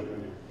type of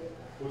vending,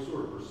 what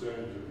sort of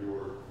percentage of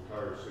your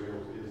entire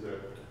sales is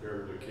that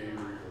compared to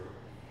catering or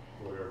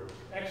whatever?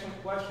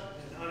 Excellent question,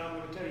 and I'm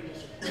going to tell you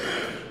just a quick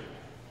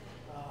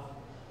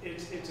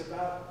answer. It's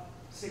about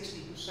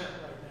 60%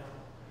 right now,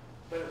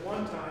 but at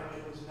one time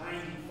it was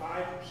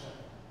 95%,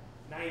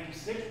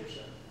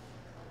 96%.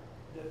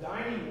 The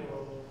dining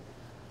world,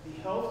 the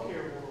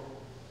healthcare world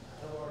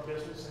of our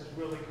business has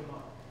really come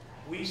up.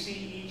 We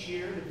see each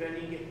year the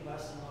vending getting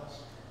less and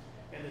less,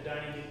 and the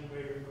dining getting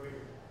greater and greater.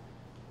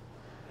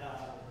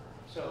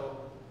 So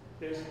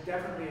there's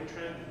definitely a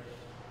trend.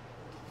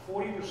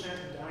 40%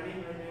 of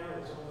dining right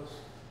now is almost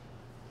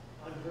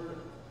unheard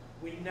of.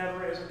 We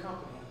never, as a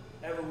company,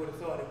 ever would have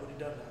thought it would have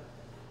done that.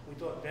 We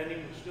thought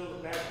vending was still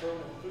the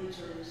backbone of food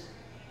service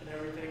and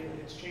everything, and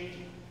it's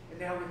changing. And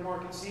now with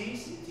Market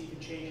C's, it's even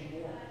changing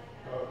more.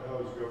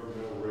 How is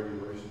governmental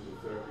regulations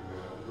affecting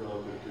that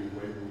relative to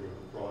labeling of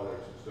the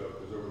products and stuff?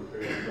 Because over the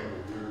past couple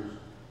of years,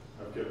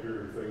 I've kept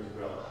hearing things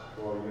about,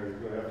 well, you're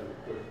going to have to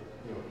put,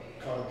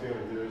 content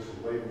of this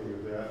and labeling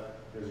of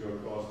that is going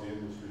to cost the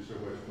industry so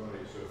much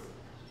money. So,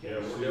 Yeah,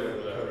 see we're dealing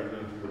with that cutting right now.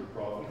 into your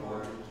profit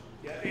margins.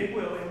 Yeah, it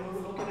will, and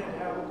we're looking at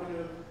how we're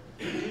going to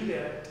do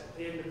that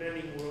in the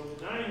vending world.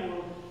 The dining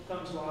world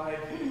comes live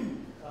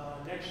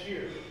next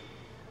year,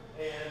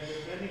 and the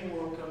vending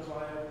world comes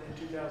live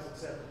in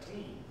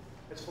 2017,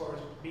 as far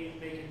as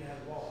making that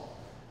law.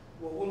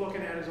 What we're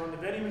looking at is on the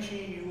vending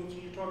machine,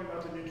 you're talking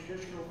about the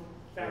nutritional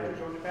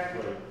factors on the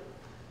packaging.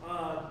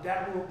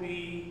 That will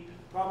be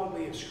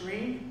probably a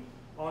screen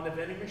on the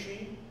vending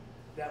machine.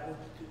 That will,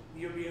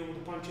 you'll be able to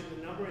punch in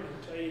the number and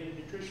it'll tell you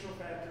the nutritional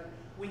factor.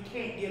 We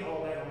can't get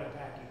all that on a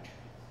package.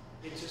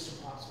 It's just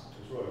impossible.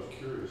 That's why I was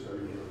curious how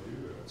you were going to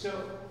do that.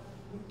 So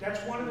that's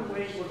one of the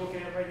ways we're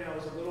looking at right now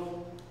is a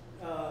little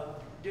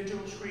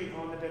digital screen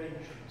on the vending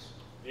machines.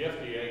 The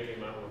FDA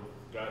came out with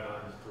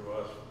guidelines through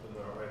us in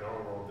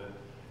our world that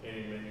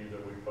any menu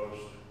that we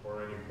post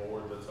or any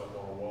board that's up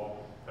on a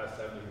wall has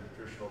to have the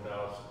nutritional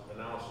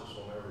analysis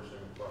on every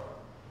single product.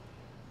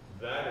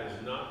 That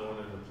is not going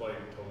into play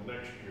until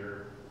next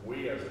year.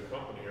 We as a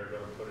company are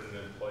going to put it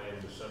in play in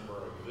December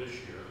of this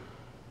year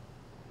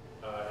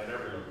in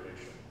every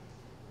location.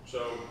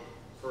 So,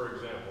 for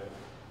example,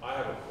 I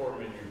have a core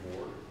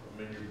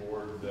menu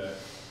board that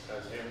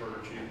has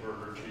hamburger,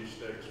 cheeseburger, cheese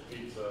sticks,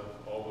 pizza,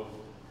 all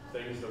the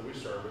things that we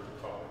serve at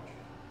the college.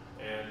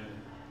 And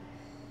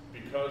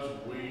because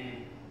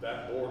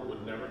that board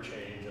would never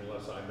change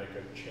unless I make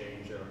a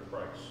change in a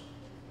price.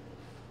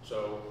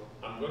 So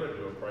I'm going to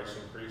do a price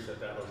increase at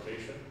that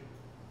location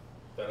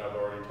that I've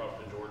already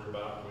talked to George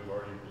about, and we've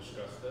already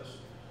discussed this.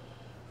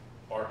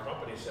 Our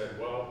company said,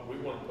 well, we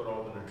want to put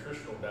all the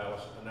nutritional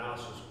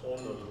analysis on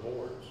those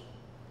boards.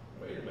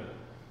 Wait a minute.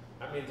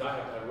 That means I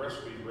have to have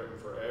recipes written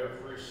for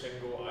every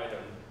single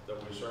item that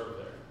we serve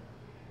there.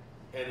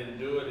 And then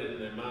do it in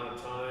the amount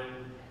of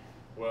time,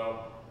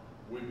 well,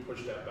 we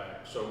pushed that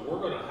back. So we're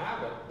going to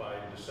have it by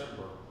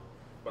December,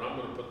 but I'm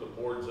going to put the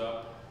boards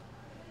up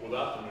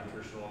without the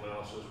nutritional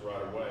analysis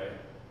right away,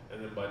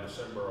 and then by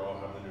December I'll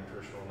have the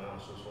nutritional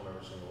analysis on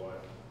every single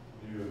item.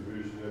 Do you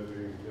envision that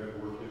being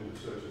networked into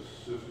such a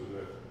system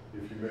that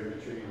if you make a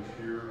change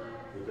here,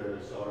 that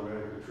it's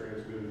automatically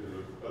transmitted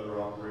to the other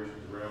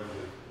operations around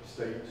the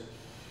states,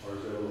 or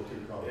is that a little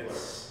too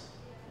complex?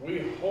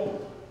 We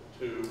hope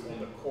to on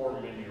the core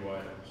menu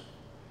items,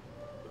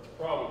 but the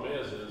problem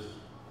is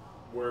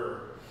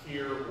where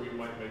here we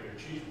might make a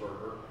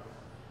cheeseburger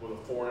with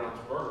a 4-ounce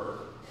burger.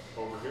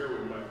 Over here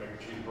we might make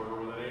a cheeseburger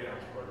with an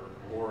 8-ounce burger,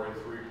 or a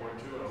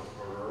 3.2-ounce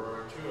burger,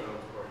 or a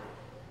 2-ounce burger.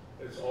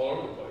 It's all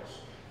over the place.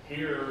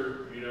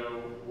 Here,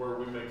 where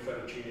we make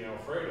fettuccine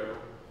Alfredo,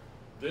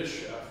 this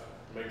chef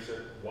makes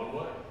it one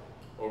way.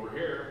 Over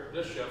here,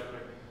 this chef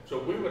so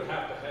we would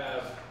have to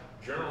have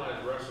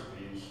generalized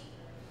recipes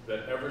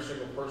that every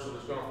single person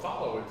is going to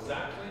follow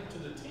exactly to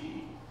the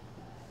T.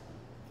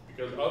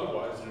 Because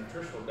otherwise, the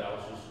nutritional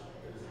analysis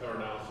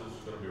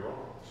is going to be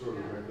wrong. Sort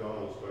of a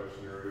McDonald's type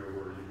scenario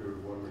where you go to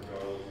one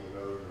McDonald's and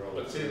another McDonald's.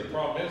 But see, the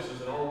problem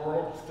is in our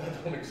world,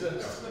 that don't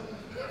exist.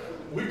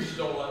 we just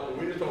don't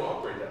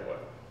operate that way.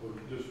 Well,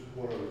 just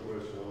one other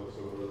question on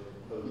some of the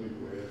other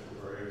people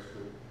are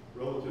asking.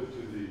 Relative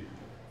to the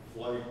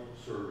flight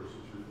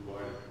services you're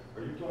providing,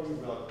 are you talking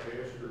about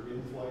passenger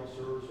in-flight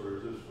service, or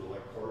is this for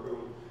like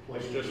cargo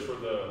It's just for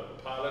the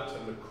pilots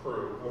and the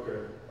crew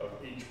Okay, of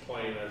each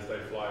plane as they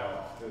fly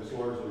off. and it's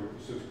largely,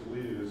 since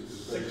deleted,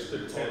 is 6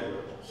 to 10,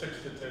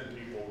 6 to 10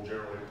 people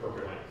generally per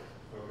Okay. plane.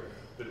 Okay,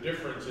 The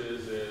difference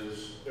is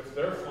if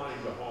they're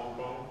flying to Hong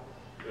Kong,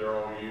 they're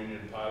all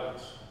union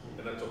pilots,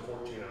 and that's a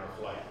 14-hour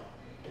flight.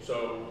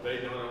 So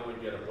they not only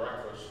get a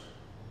breakfast,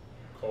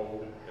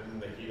 cold, and then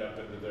they heat up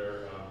into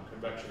their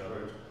convection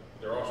ovens,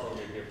 they're also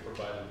going to get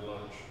provided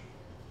lunch,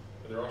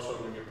 and they're also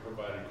going to get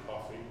provided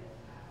coffee,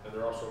 and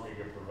they're also going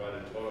to get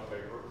provided toilet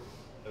paper,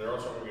 and they're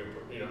also going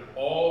to get,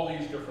 all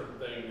these different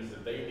things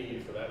that they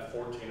need for that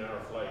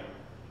 14-hour flight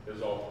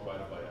is all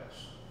provided by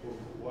us. well,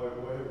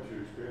 why haven't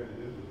you expanded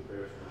into the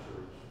passenger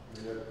service?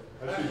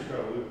 I mean, that seems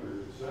kind of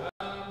lucrative itself.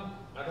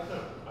 I don't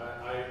know.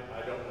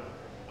 I don't know.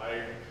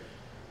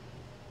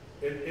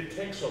 It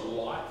takes a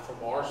lot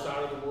from our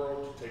side of the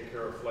world to take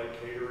care of flight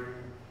catering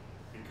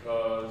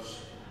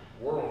because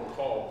we're on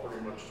call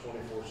pretty much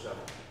 24/7.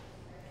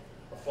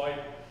 A flight,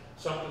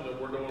 something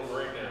that we're doing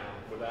right now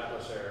with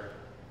Atlas Air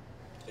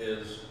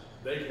is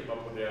they came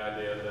up with the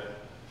idea that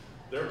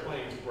their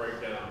planes break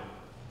down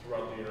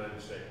throughout the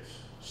United States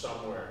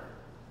somewhere.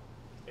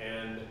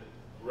 And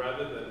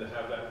rather than to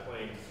have that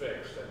plane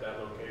fixed at that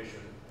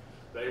location,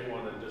 they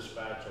want to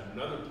dispatch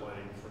another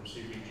plane from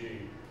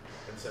CBG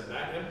and send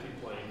that empty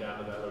plane down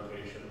to that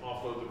location,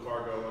 offload the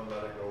cargo and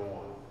let it go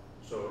on.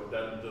 So it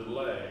doesn't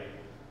delay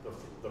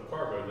the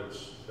cargo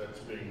that's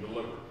being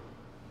delivered.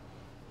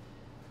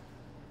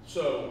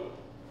 So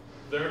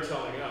they're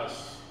telling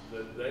us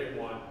that they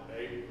want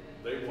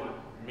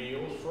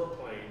meals for a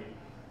plane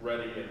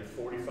ready in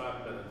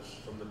 45 minutes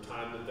from the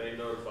time that they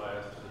notify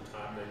us to the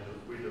time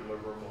we deliver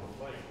them on the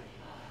plane.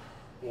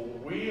 Well,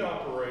 we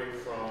operate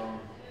from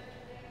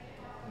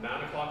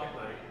 9 o'clock at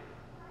night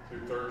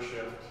through third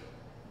shift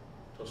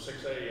till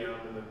 6 a.m.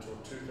 and then till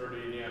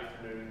 2:30 in the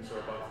afternoon. So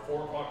about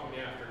 4 o'clock in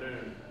the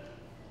afternoon,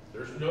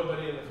 there's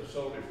nobody in the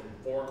facility from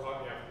 4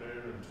 o'clock in the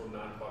afternoon until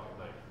 9 o'clock at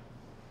night.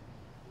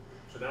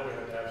 So now we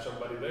have to have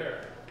somebody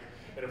there.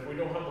 And if we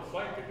don't have the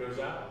flight that goes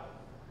out,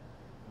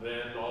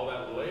 then all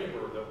that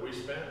labor that we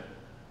spend,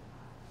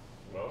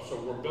 well, so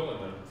we're billing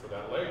them for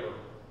that labor,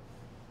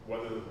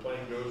 whether the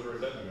plane goes or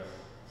it doesn't go.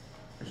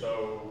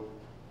 So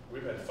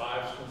we've had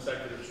 5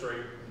 consecutive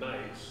straight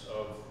nights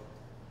of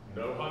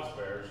no hot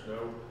spares,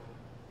 no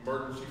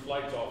emergency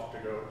flights off to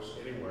go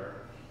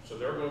anywhere. So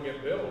they're going to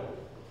get billed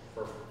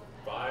for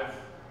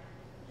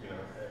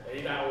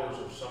 8 hours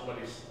of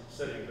somebody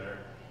sitting there.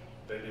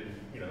 They didn't,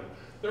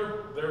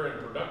 they're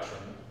in production,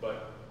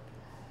 but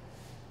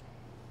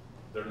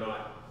they're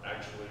not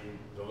actually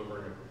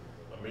delivering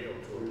a meal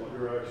to a plane.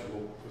 Your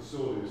actual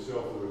facility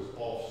itself is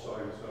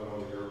off-site, it's not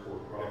on the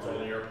airport property. It's on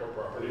the airport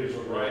property. It is It's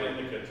on the right airport.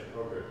 in the kitchen.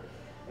 Okay.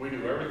 We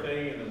do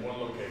everything in one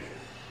location.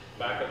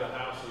 Back of the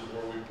house is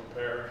where we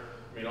prepare,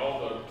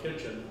 all the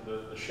kitchen,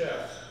 the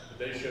chef,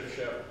 the day shift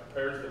chef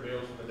prepares the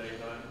meals in the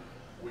daytime.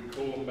 We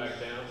cool them back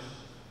down.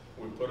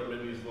 We put them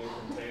in these little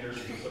containers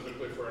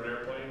specifically for an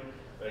airplane.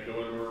 They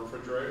go into a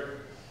refrigerator,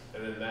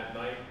 and then that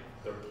night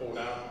they're pulled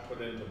out,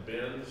 put into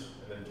bins,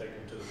 and then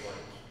taken to the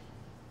planes.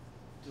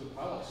 Do the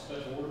pilots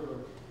special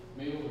order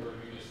meals, or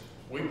do you just?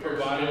 We prepare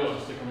provide meals them,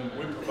 and stick them in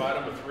there? we provide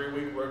them a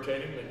 3-week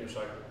rotating menu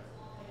cycle.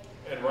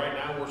 And right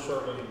now we're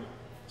serving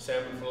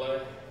salmon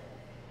fillet,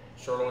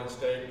 sirloin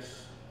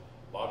steaks,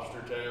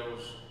 lobster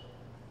tails,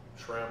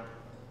 shrimp.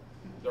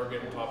 They're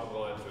getting top of the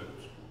line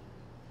foods.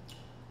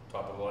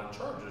 Top of the line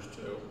charges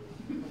too,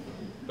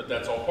 but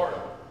that's all part of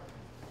it.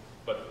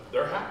 But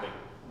they're happy.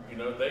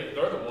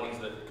 They're the ones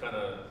that kind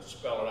of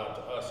spell it out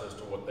to us as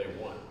to what they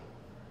want.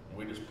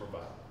 We just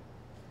provide.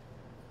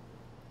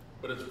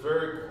 But it's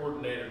very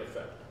coordinated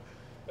effect.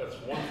 That's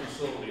one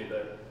facility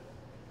that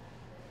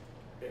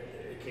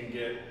it can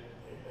get,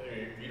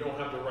 if you don't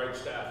have the right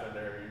staff in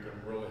there, you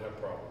can really have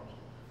problems.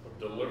 With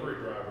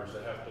delivery drivers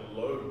that have to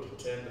load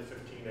to 10 to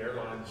 15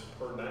 airlines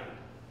per night,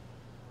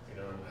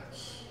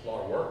 that's a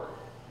lot of work.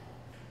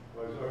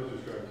 I was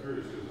just kind of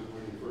curious, because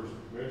when you first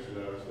mentioned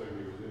that, I was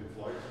thinking it was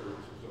in-flight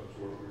service of some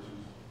sort, which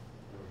is,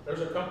 There's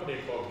a company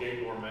called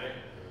Gate Gourmet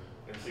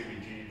in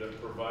CBG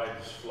that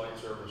provides flight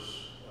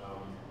service,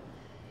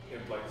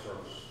 in-flight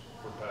service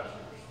for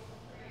passengers.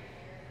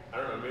 I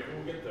don't know, maybe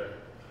we'll get there.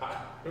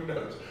 Who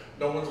knows?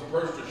 No one's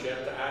approached us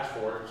yet to ask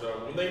for it, so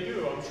when they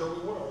do, I'm sure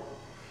we will.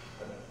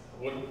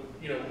 When,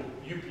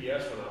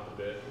 UPS went out to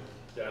bid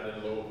down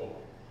in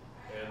Louisville,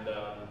 and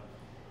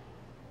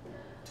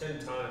 10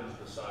 times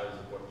the size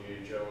of what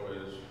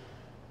DHL is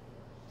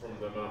from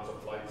the amounts of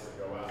flights that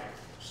go out.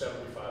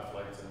 75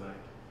 flights a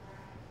night,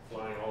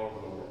 flying all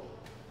over the world.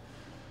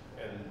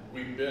 And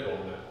we bid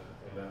on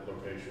that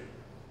location.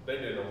 They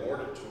didn't award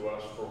it to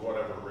us for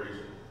whatever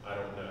reason. I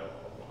don't know.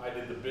 I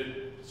did the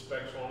bid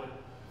specs on it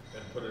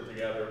and put it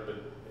together, but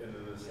it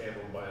is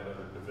handled by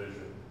another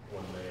division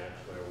when they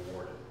actually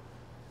award it.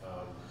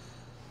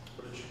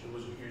 But it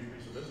was a huge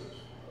piece of business.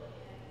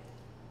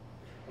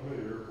 how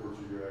many airports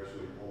are you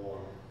actually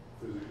on,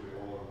 physically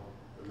on?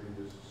 I mean,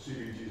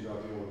 CBG's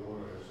not the only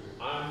one, I assume.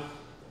 I'm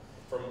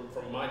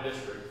from my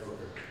district.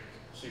 Okay.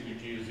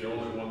 CBG is the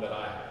only one that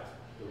I have.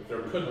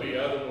 There could be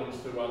other ones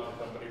throughout the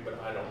company,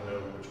 but I don't know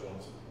which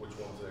ones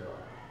they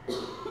are.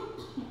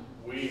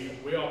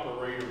 We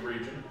operate a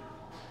region,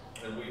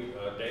 and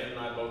Dan and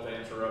I both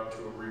answer up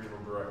to a regional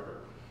director,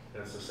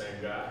 and it's the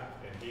same guy,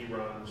 and he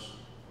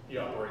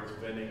operates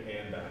vending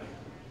and dining.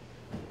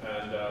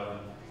 And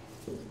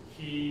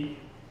he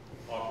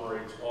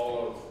operates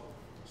all of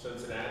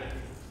Cincinnati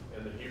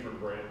and the Hebron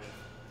branch,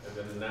 and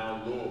then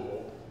now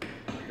Louisville,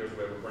 because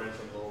we have a branch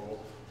in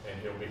Louisville, and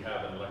he'll be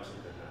having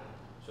Lexington now.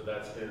 So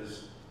that's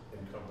his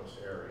encompassed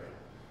area.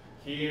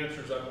 He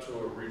answers up to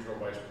a regional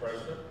vice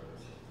president,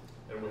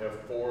 and we have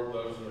 4 of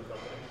those in the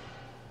company.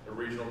 The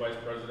regional vice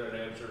president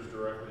answers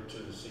directly to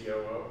the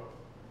COO,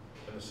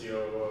 and the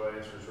COO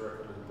answers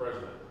directly to the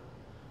president.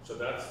 So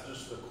that's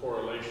just the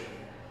correlation.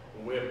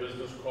 When we have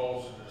business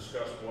calls to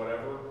discuss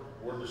whatever,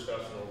 we're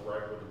discussing it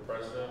right with the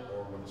president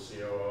or with the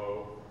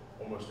COO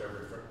almost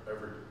every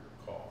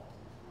call.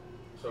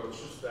 So it's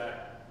just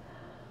that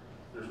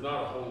there's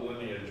not a whole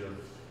lineage of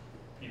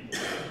people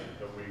that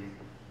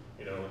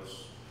it's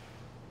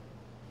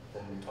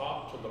from top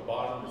to the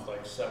bottom is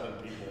like 7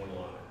 people in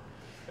line.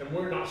 And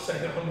we're not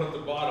saying I'm at the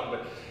bottom,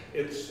 but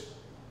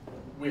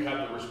we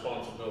have the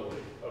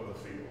responsibility of the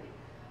field.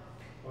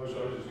 I was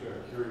just kind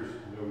of curious,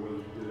 whether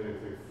you did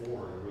anything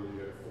foreign, or whether you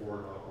had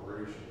foreign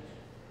operations,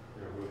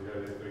 whether you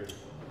had anything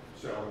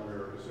South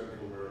America,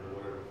 Central America,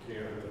 whatever,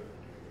 Canada.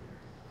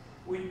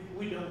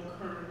 We don't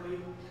currently.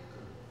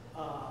 I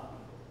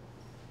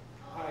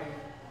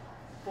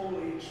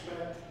fully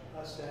expect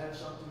us to have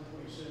something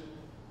pretty soon.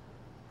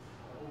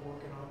 We're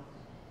working on.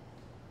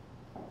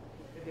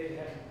 They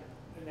haven't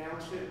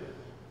announced it, but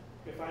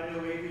if I know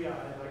AVI,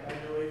 like I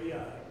know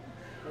AVI,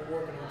 we're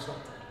working on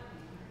something.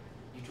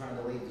 You trying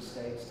to leave the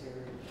States,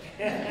 Terry?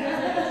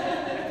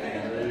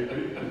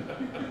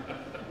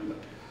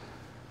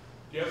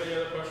 Do you have any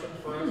other questions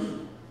for us?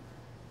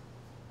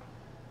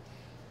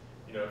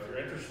 If you're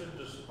interested,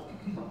 just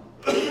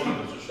give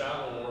us a shout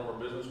on one of our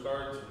business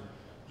cards and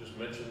just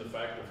mention the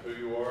fact of who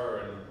you are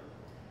and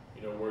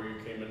where you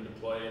came into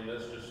play in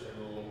this, just in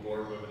a little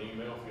blurb of an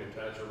email. If you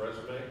attach a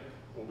resume,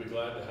 we'll be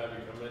glad to have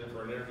you come in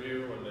for an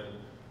interview and then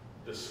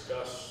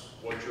discuss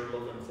what you're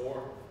looking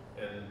for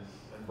and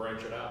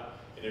branch it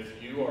out. And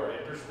if you are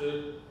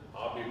interested,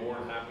 I'll be more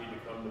than happy to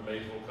come to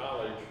Maysville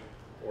College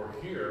or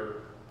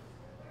here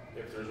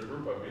if there's a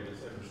group of you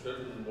that's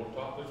interested and we'll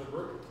talk as a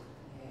group.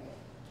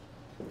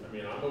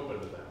 I'm open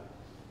to that.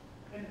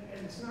 And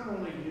it's not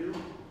only you.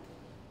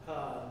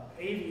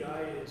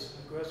 AVI is an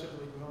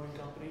aggressively growing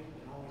company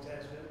and always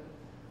has been.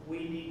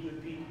 We need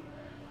good people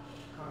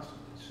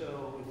constantly.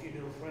 So if you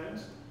know friends,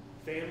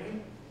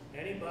 family,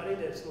 anybody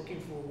that's looking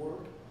for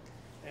work,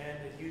 and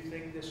if you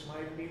think this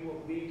might be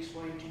what we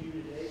explained to you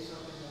today,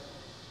 something that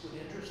would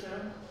interest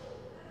them,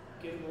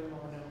 give them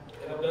our number.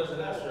 And it doesn't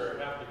necessarily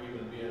have to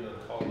even be in a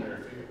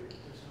culinary field.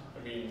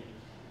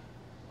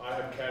 I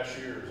have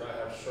cashiers, I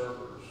have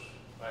servers,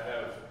 I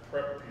have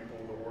prep people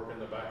that work in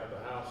the back of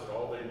the house, and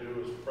all they do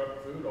is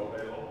prep food all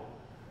day long.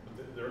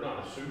 They're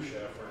not a sous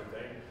chef or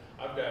anything.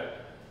 I've got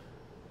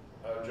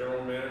a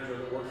general manager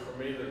that works for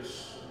me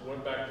that's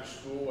went back to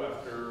school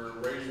after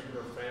raising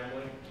her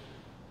family,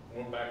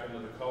 went back into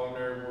the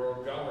culinary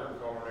world, got her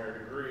culinary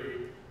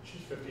degree.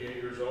 She's 58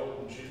 years old,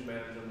 and she's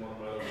managing one of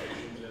my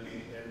locations in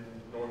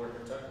northern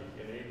Kentucky,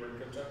 in Hebron,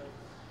 Kentucky.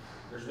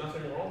 There's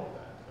nothing wrong with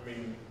that.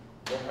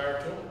 More power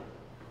to them.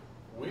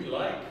 We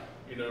like,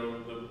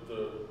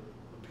 the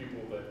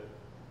people that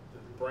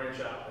branch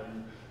out, and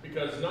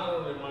because not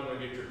only am I going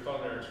to get your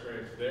culinary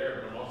experience there,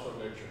 but I'm also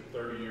going to get your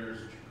 30 years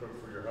that you cook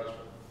for your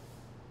husband.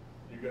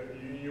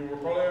 You were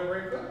probably a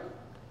great cook.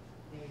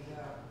 There you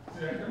go.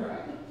 Exactly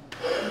right.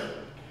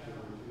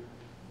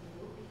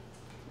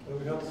 Well,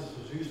 we hope this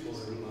was useful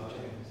to everybody.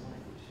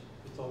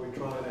 We thought we'd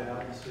try it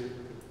out and see if it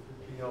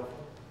could be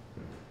helpful.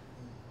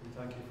 We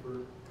thank you for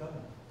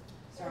coming.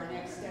 So our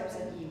next step's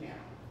an email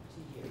to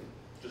you.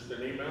 Just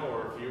an email,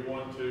 or if you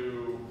want to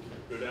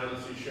go down and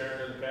see Sharon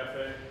in the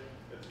cafe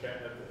at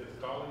the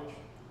college,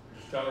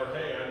 just tell her,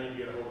 hey, I need to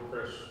get a hold of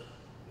Chris,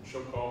 and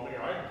she'll call me.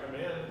 I can come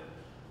in.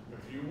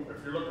 If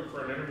you're looking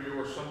for an interview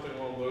or something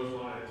along those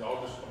lines,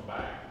 I'll just come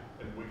back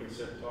and we can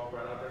sit and talk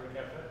right out there in the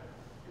cafe.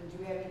 Would you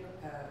have to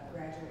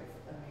graduate?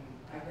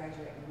 I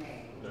graduate in May.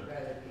 Would you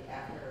rather be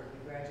after we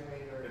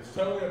graduate or? It's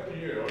totally up to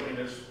you.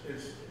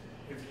 It's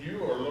if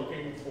you are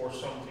looking for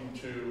something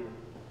to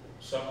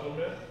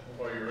supplement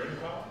while you're in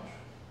college,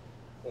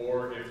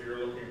 or if you're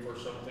looking for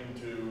something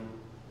to,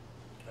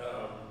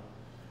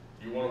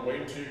 you want to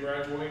wait till you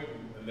graduate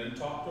and then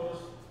talk to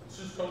us, it's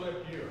just totally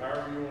up to you,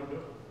 however you want to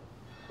do it.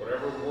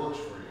 Whatever works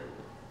for you.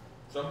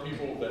 Some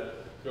people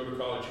that go to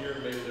college here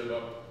may live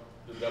up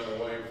the double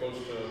way close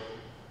to,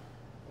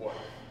 what?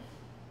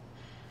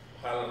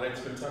 Highland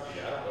Heights, Kentucky,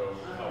 I don't know.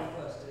 I'm very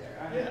close to there.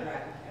 I'm Yeah. in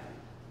Bradley County.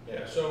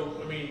 Yeah,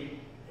 so, and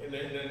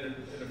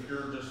if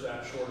you're just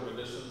that short of a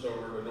distance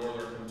over to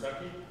northern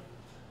Kentucky,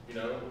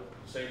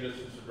 same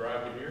distance to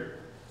drive to here,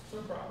 it's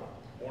no problem.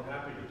 More than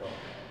happy to talk.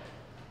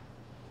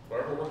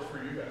 Whatever works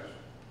for you guys.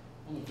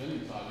 On the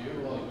vending side, do you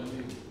have a lot of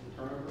vending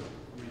turnover? Do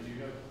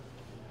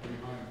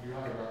you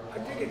hire I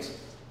think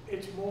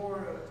It's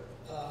more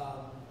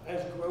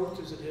as growth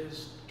as it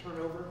is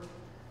turnover.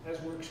 As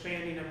we're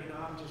expanding, I mean,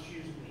 I'm just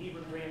using the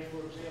Hebron branch,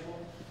 for example.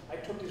 I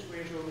took this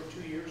branch over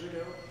 2 years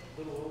ago, a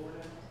little over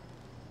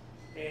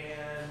now.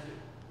 And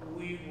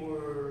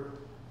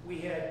we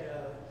had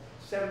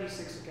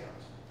 76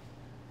 accounts.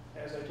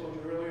 As I told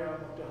you earlier, I'm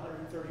up to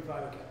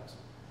 135 accounts.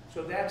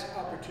 So that's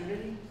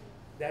opportunity,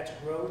 that's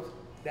growth,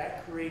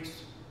 that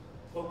creates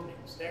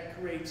openings, that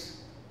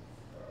creates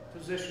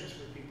positions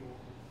for people,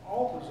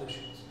 all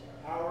positions,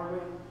 hourly,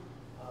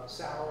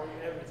 salary,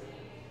 everything.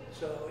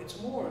 So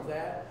it's more of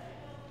that.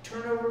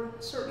 Turnover,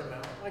 a certain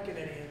amount, like in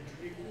any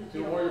industry.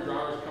 Do all your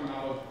drivers come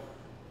out of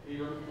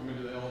here? I mean,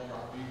 do they all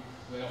drop you?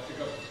 Do they all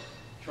pick up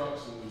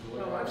trucks and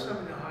deliver? No, I have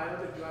some in Ohio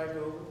that drive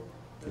over,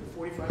 they're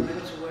 45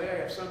 minutes away. I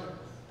have some,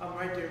 I'm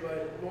right there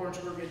by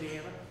Lawrenceburg,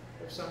 Indiana.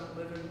 I have some that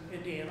live in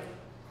Indiana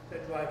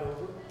that drive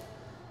over.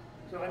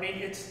 So, I mean,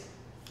 it's,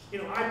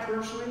 you know, I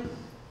personally,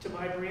 to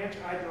my branch,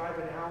 I drive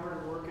an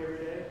hour to work every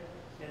day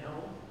and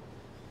home.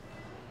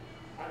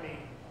 I mean,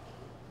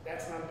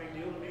 that's not a big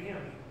deal to me. I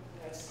mean,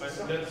 that's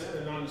something.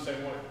 And I'm the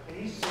same way. And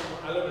he's the same way.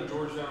 I live in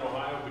Georgetown,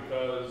 Ohio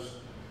because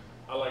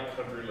I like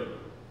country living.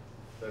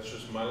 That's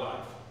just my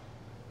life.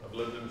 I've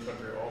lived in the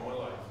country all my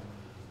life.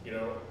 You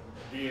know,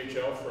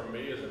 DHL from me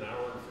is an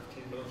hour and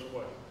 15 minutes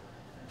away.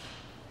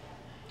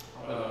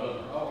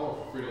 I'll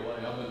work for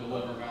Frito-Lay. I've been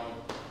delivering out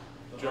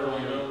of General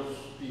Mills.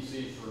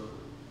 DC for,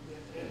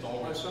 it's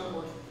all My son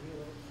works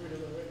for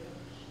Frito-Lay right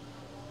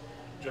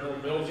now. General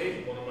Mills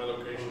is one of my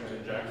locations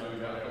in Jacksonville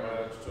County,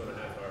 Ohio. It's 2.5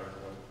 hours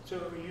away. So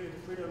are you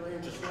the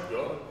Frito-Lay Just just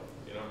go,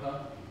 you know.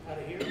 out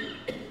of here?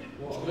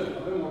 well,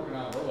 I've been working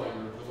out of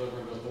Erlanger,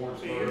 delivering to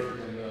Lawrenceburg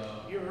and,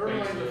 Your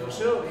Erlanger Maysville.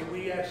 facility,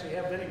 we actually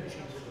have vending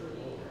machines in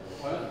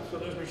there. What? So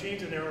those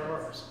machines in there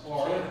are ours.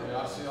 Oh, yeah,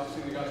 I see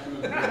the guys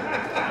come in.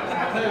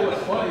 I'll tell you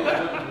what's funny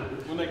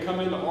is when they come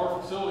into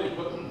our facility and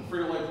put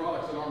Frito-Lay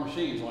products in our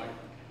machines, like.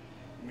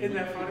 Isn't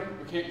that funny?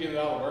 We can't get it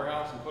out of the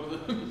warehouse and put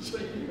it in the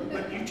machine.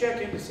 But you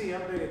check in to see how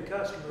big a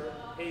customer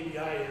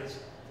AVI is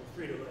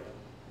for Frito-Lay.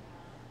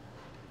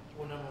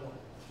 We're number one.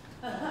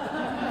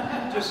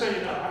 Just so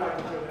you know, I like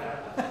to throw that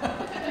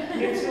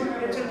out.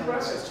 It's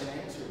impressive.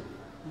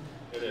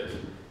 It is.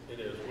 It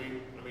is.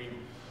 I mean,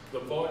 the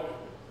volume,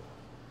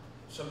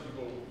 some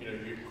people, you know,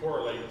 you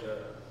correlate,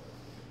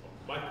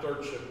 my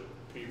third shift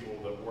people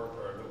that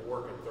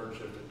work at third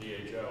shift at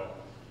DHL,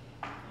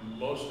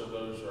 most of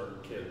those are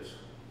kids,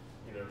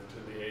 you know,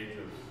 to the age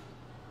of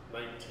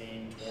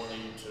 19,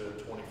 20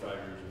 to 25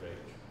 years of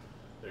age.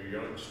 They're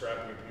young,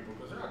 strapping people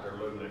because they're out there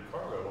loading that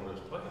cargo on those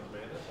planes,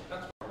 man.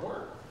 That's hard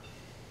work.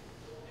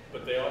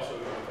 But they also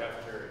go to the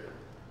cafeteria.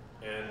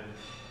 And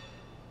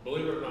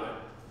believe it or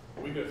not,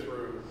 we go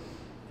through,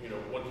 you know,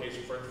 one case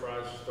of French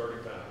fries is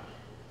 30 pounds.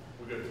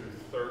 We go through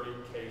 30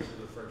 cases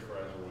of French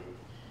fries a week.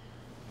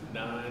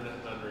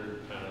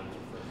 900 pounds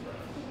of French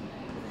fries.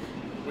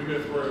 We go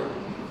through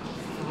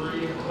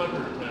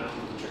 300 pounds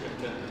of chicken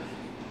tenders.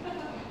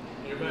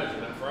 Can you imagine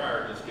that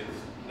fryer just gets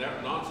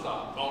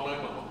nonstop all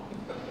night long?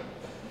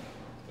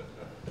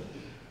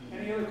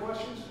 Any other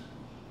questions?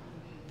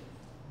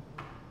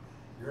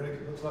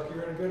 Looks like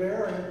you're in a good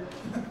area.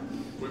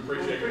 We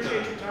appreciate your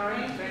time. Your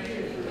time. Thank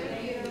you.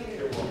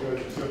 Well, good.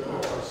 So,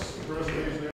 President,